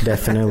 pounds. That's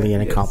definitely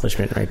an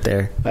accomplishment right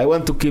there. I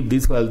want to keep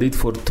this while I did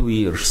for 2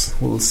 years.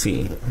 We'll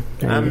see.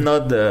 I'm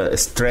not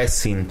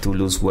stressing to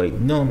lose weight.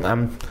 No,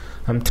 I'm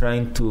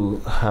trying to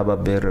have a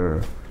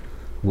better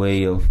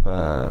way of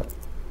a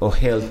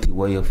healthy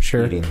way of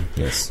eating.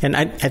 Yes. And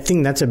I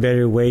think that's a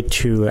better way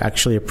to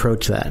actually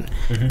approach that.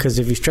 Because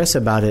if you stress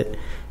about it,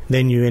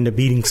 then you end up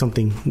eating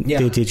something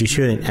that you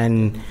shouldn't,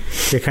 and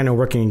you're kind of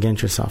working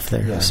against yourself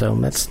there. Yeah. So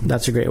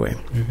that's a great way.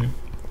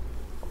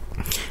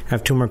 I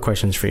have 2 more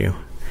questions for you.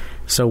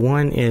 So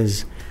one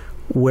is,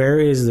 where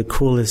is the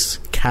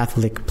coolest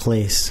Catholic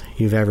place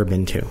you've ever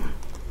been to?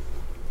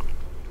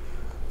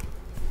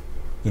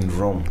 In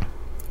Rome.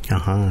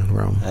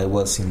 Rome. I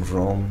was in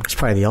Rome. It's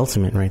probably the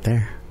ultimate right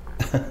there.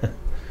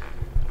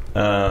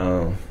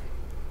 Let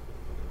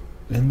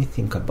me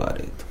think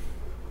about it.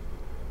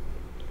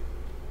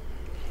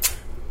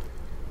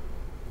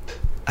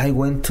 I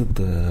went to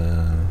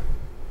the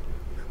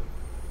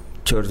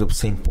Church of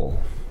St. Paul.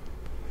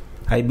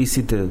 I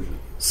visited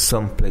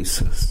some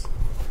places,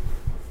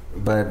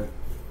 but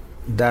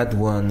that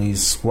one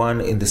is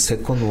one, and the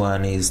second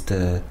one is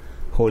the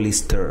Holy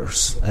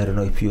Stairs. I don't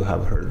know if you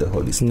have heard the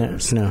Holy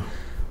Stairs. No.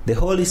 The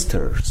Holy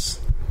Stairs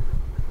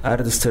are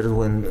the stairs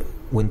when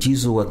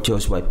Jesus was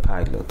judged by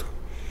Pilate.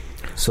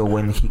 So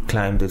when he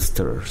climbed the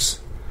stairs,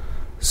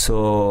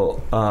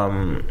 so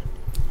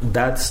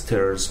that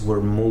stairs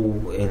were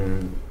moved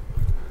and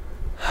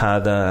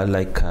had a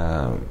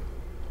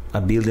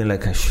building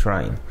like a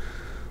shrine.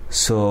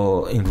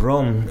 So in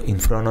Rome, in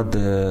front of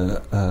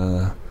the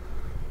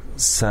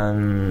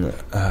San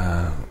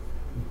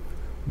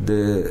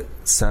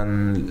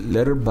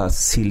Letter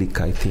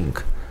Basilica, I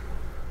think,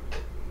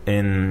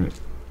 and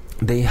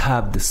they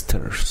have the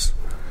stairs.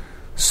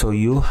 So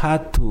you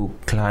had to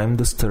climb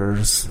the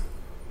stairs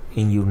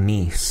in your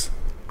knees,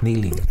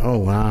 kneeling. Oh,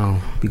 wow.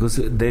 Because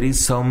there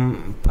is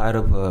some part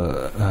of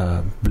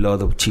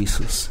blood of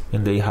Jesus,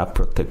 and they have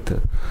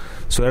protected.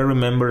 So I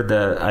remember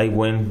that I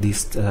went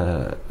this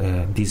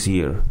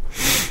year,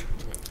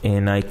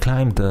 and I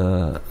climbed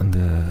the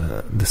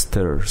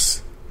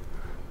stairs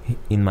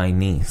in my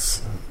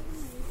knees.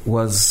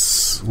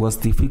 Was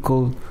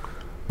difficult,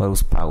 but it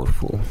was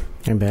powerful.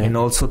 And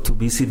also to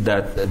visit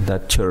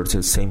that church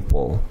at St.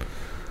 Paul.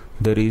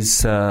 There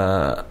is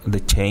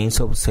the chains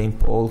of St.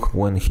 Paul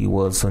when he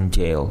was in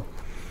jail,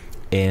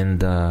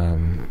 and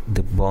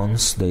the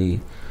bones,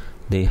 they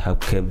have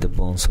kept the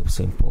bones of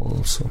St. Paul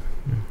also.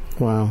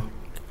 Wow.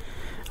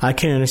 I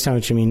can understand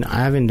what you mean. I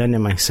haven't done it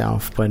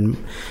myself, but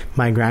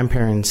my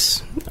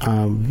grandparents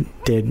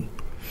did.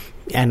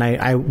 And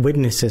I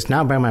witnessed this,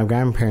 not by my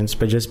grandparents,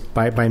 but just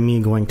by me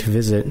going to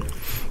visit.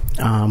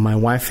 My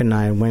wife and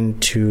I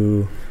went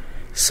to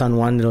San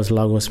Juan de los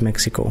Lagos,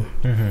 Mexico,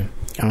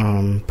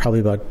 probably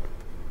about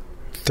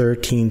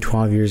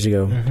 12 years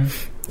ago.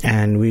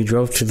 And we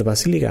drove to the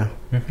Basilica.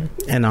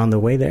 And on the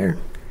way there,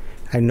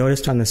 I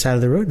noticed on the side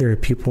of the road there were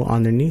people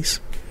on their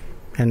knees.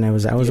 And I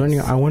was wondering,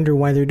 I wonder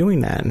why they're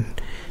doing that.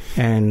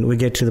 And we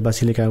get to the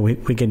Basilica,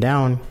 we get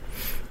down,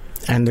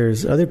 and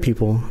there's other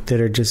people that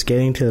are just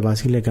getting to the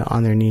Basilica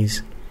on their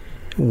knees,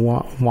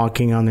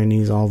 walking on their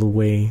knees all the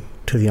way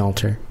to the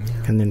altar,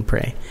 and then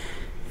pray.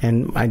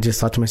 And I just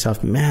thought to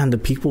myself, man, the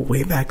people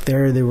way back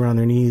there, they were on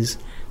their knees.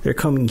 They're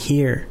coming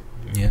here.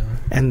 Yeah.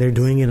 And they're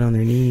doing it on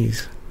their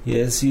knees.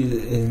 Yes,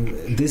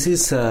 this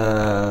is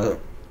a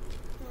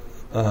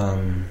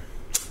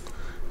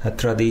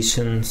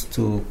tradition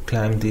to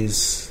climb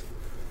these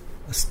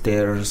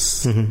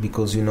stairs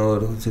because, it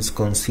is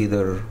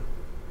considered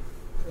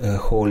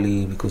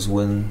holy, because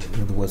when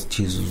it was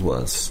Jesus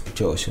was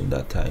Josh in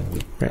that time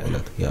with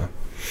Pilate. Yeah.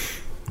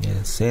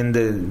 Yes, and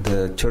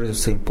the Church of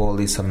St. Paul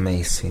is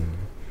amazing.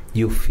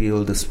 You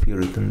feel the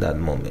Spirit in that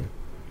moment.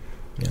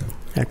 Yeah.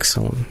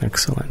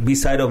 Excellent.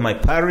 Beside of my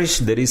parish,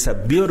 there is a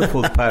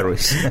beautiful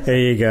parish. There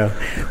you go.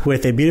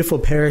 With a beautiful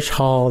parish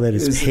hall that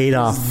is paid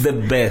off. It's the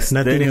best.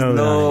 Nothing there is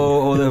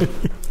no other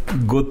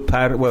good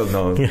parish. Well,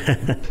 no.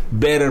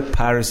 Better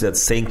parish than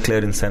St.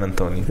 Clair in San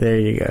Antonio. There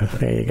you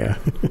go.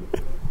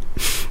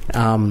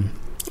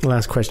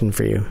 Last question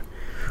for you.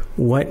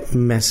 What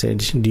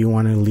message do you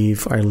want to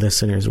leave our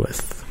listeners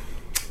with?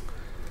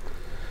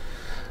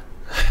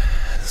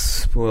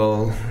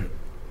 Well,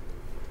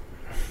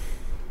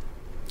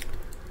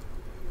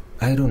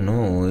 I don't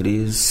know. It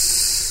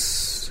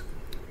is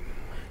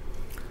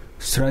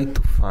try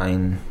to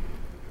find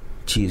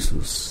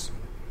Jesus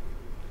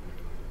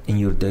in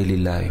your daily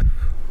life.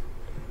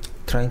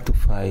 Try to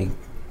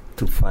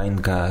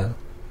find God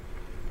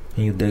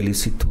in your daily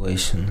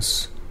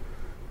situations.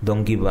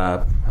 Don't give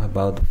up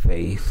about the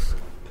faith.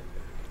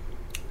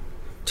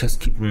 Just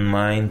keep in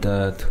mind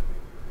that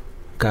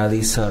God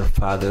is our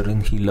Father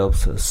and He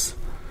loves us.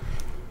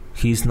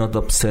 He is not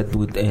upset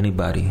with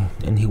anybody,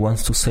 and He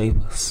wants to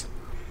save us.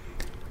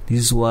 This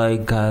is why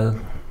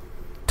God,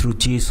 through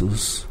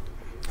Jesus,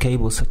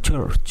 gave us a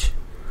church.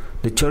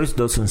 The church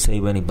doesn't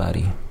save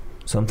anybody.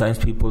 Sometimes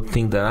people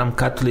think that I'm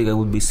Catholic, I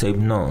will be saved.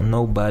 No,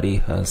 nobody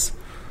has,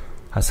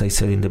 as I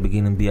said in the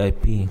beginning,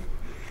 VIP.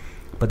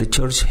 But the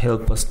church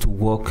helps us to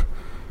walk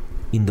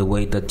in the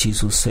way that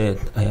Jesus said,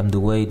 I am the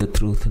way, the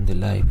truth, and the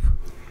life.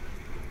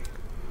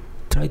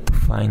 Try to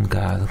find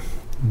God.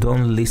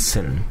 Don't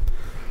listen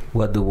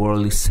what the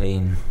world is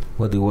saying,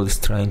 what the world is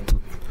trying to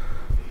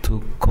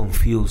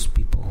confuse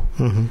people.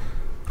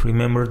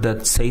 Remember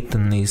that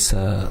Satan is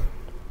a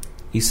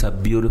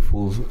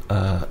beautiful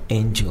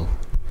angel,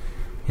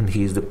 and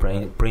he is the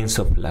prince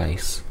of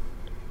lies.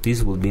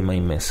 This will be my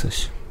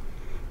message.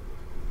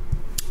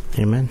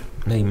 Amen.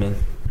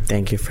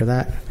 Thank you for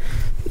that.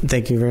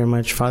 Thank you very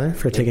much, Father,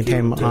 for taking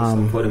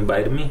time. For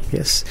inviting me.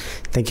 Yes,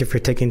 thank you for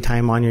taking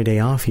time on your day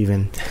off,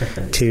 even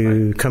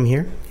to come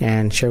here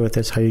and share with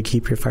us how you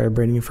keep your fire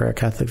burning for our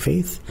Catholic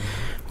faith.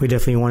 We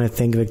definitely want to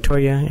thank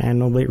Victoria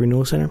and Oblate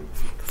Renewal Center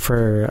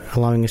for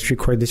allowing us to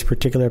record this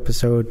particular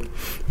episode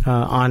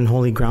on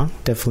holy ground.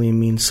 Definitely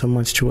means so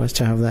much to us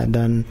to have that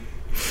done.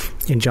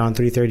 In John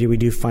 3:30, we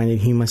do find that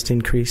He must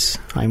increase,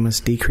 I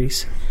must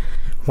decrease.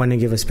 Want to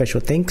give a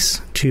special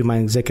thanks to my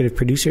executive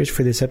producers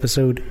for this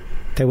episode.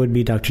 That would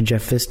be Dr.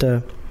 Jeff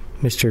Vista,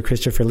 Mr.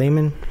 Christopher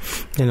Lehman,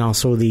 and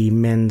also the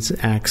Men's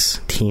Acts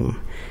team.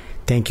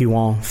 Thank you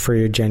all for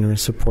your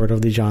generous support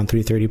of the John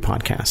 3:30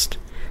 podcast.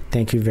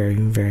 Thank you very,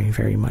 very,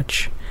 very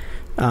much.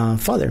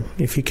 Father,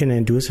 if you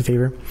can do us a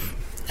favor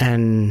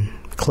and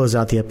close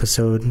out the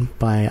episode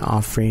by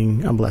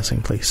offering a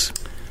blessing, please.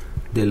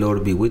 The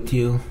Lord be with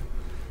you,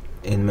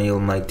 and may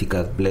Almighty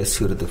God bless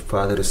you, the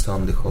Father, the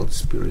Son, the Holy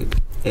Spirit.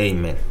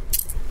 Amen.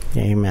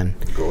 Amen.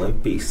 Go in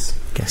peace.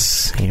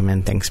 Yes.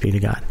 Amen. Thanks be to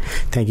God.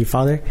 Thank you,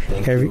 Father.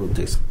 Thank you,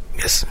 Jason.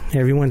 Yes.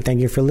 Everyone, thank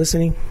you for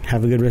listening.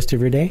 Have a good rest of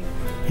your day,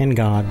 and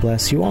God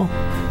bless you all.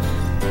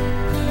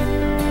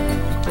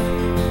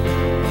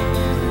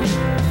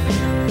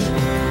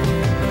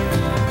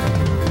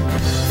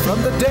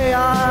 From the day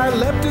I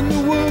leapt in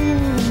the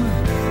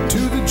womb to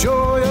the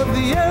joy of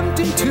the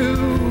empty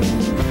tomb,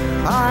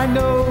 I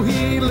know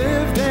He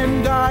lived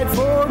and died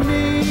for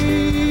me.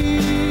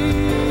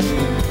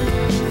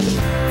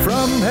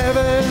 From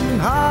heaven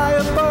high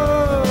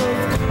above,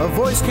 a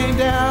voice came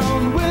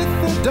down with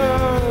the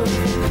dove.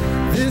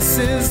 This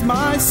is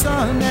my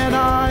Son, and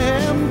I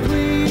am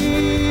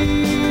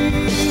pleased.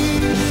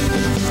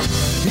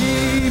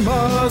 He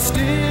must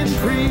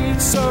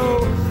increase,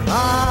 so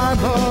I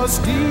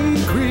must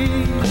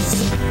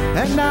decrease.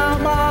 And now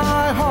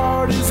my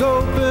heart is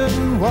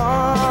open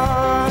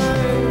wide.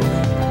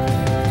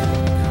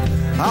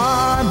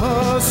 I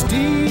must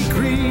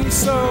decrease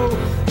so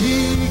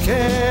He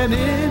can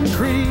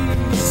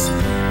increase.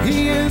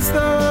 He is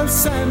the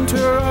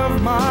center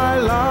of my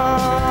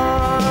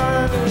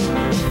life.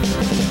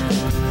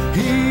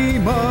 He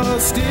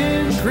must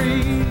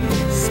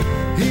increase.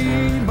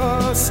 He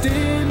must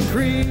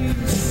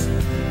increase.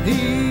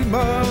 He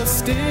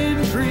must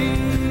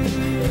increase.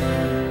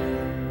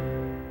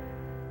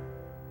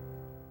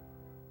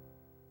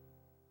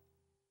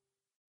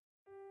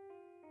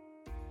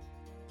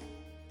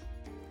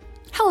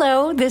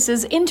 Hello, this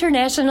is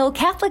international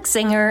Catholic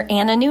singer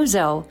Anna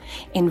Nuzzo,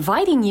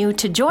 inviting you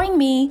to join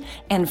me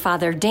and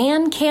Father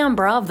Dan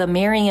Cambra of the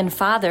Marian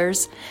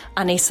Fathers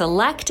on a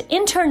select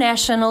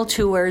international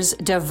tour's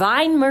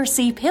Divine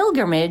Mercy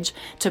pilgrimage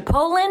to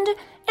Poland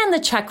and the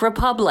Czech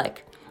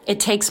Republic. It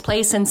takes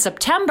place in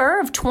September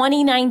of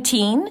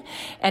 2019,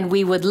 and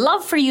we would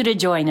love for you to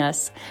join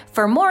us.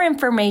 For more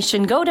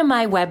information, go to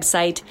my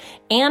website,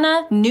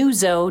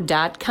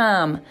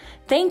 annanewzo.com.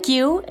 Thank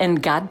you,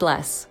 and God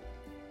bless.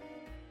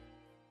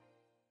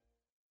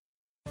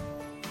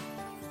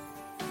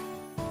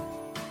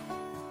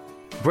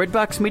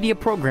 Breadbox Media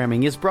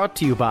programming is brought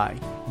to you by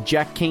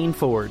Jack Kane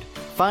Ford.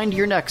 Find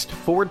your next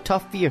Ford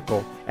Tough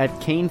vehicle at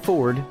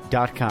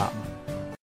caneford.com.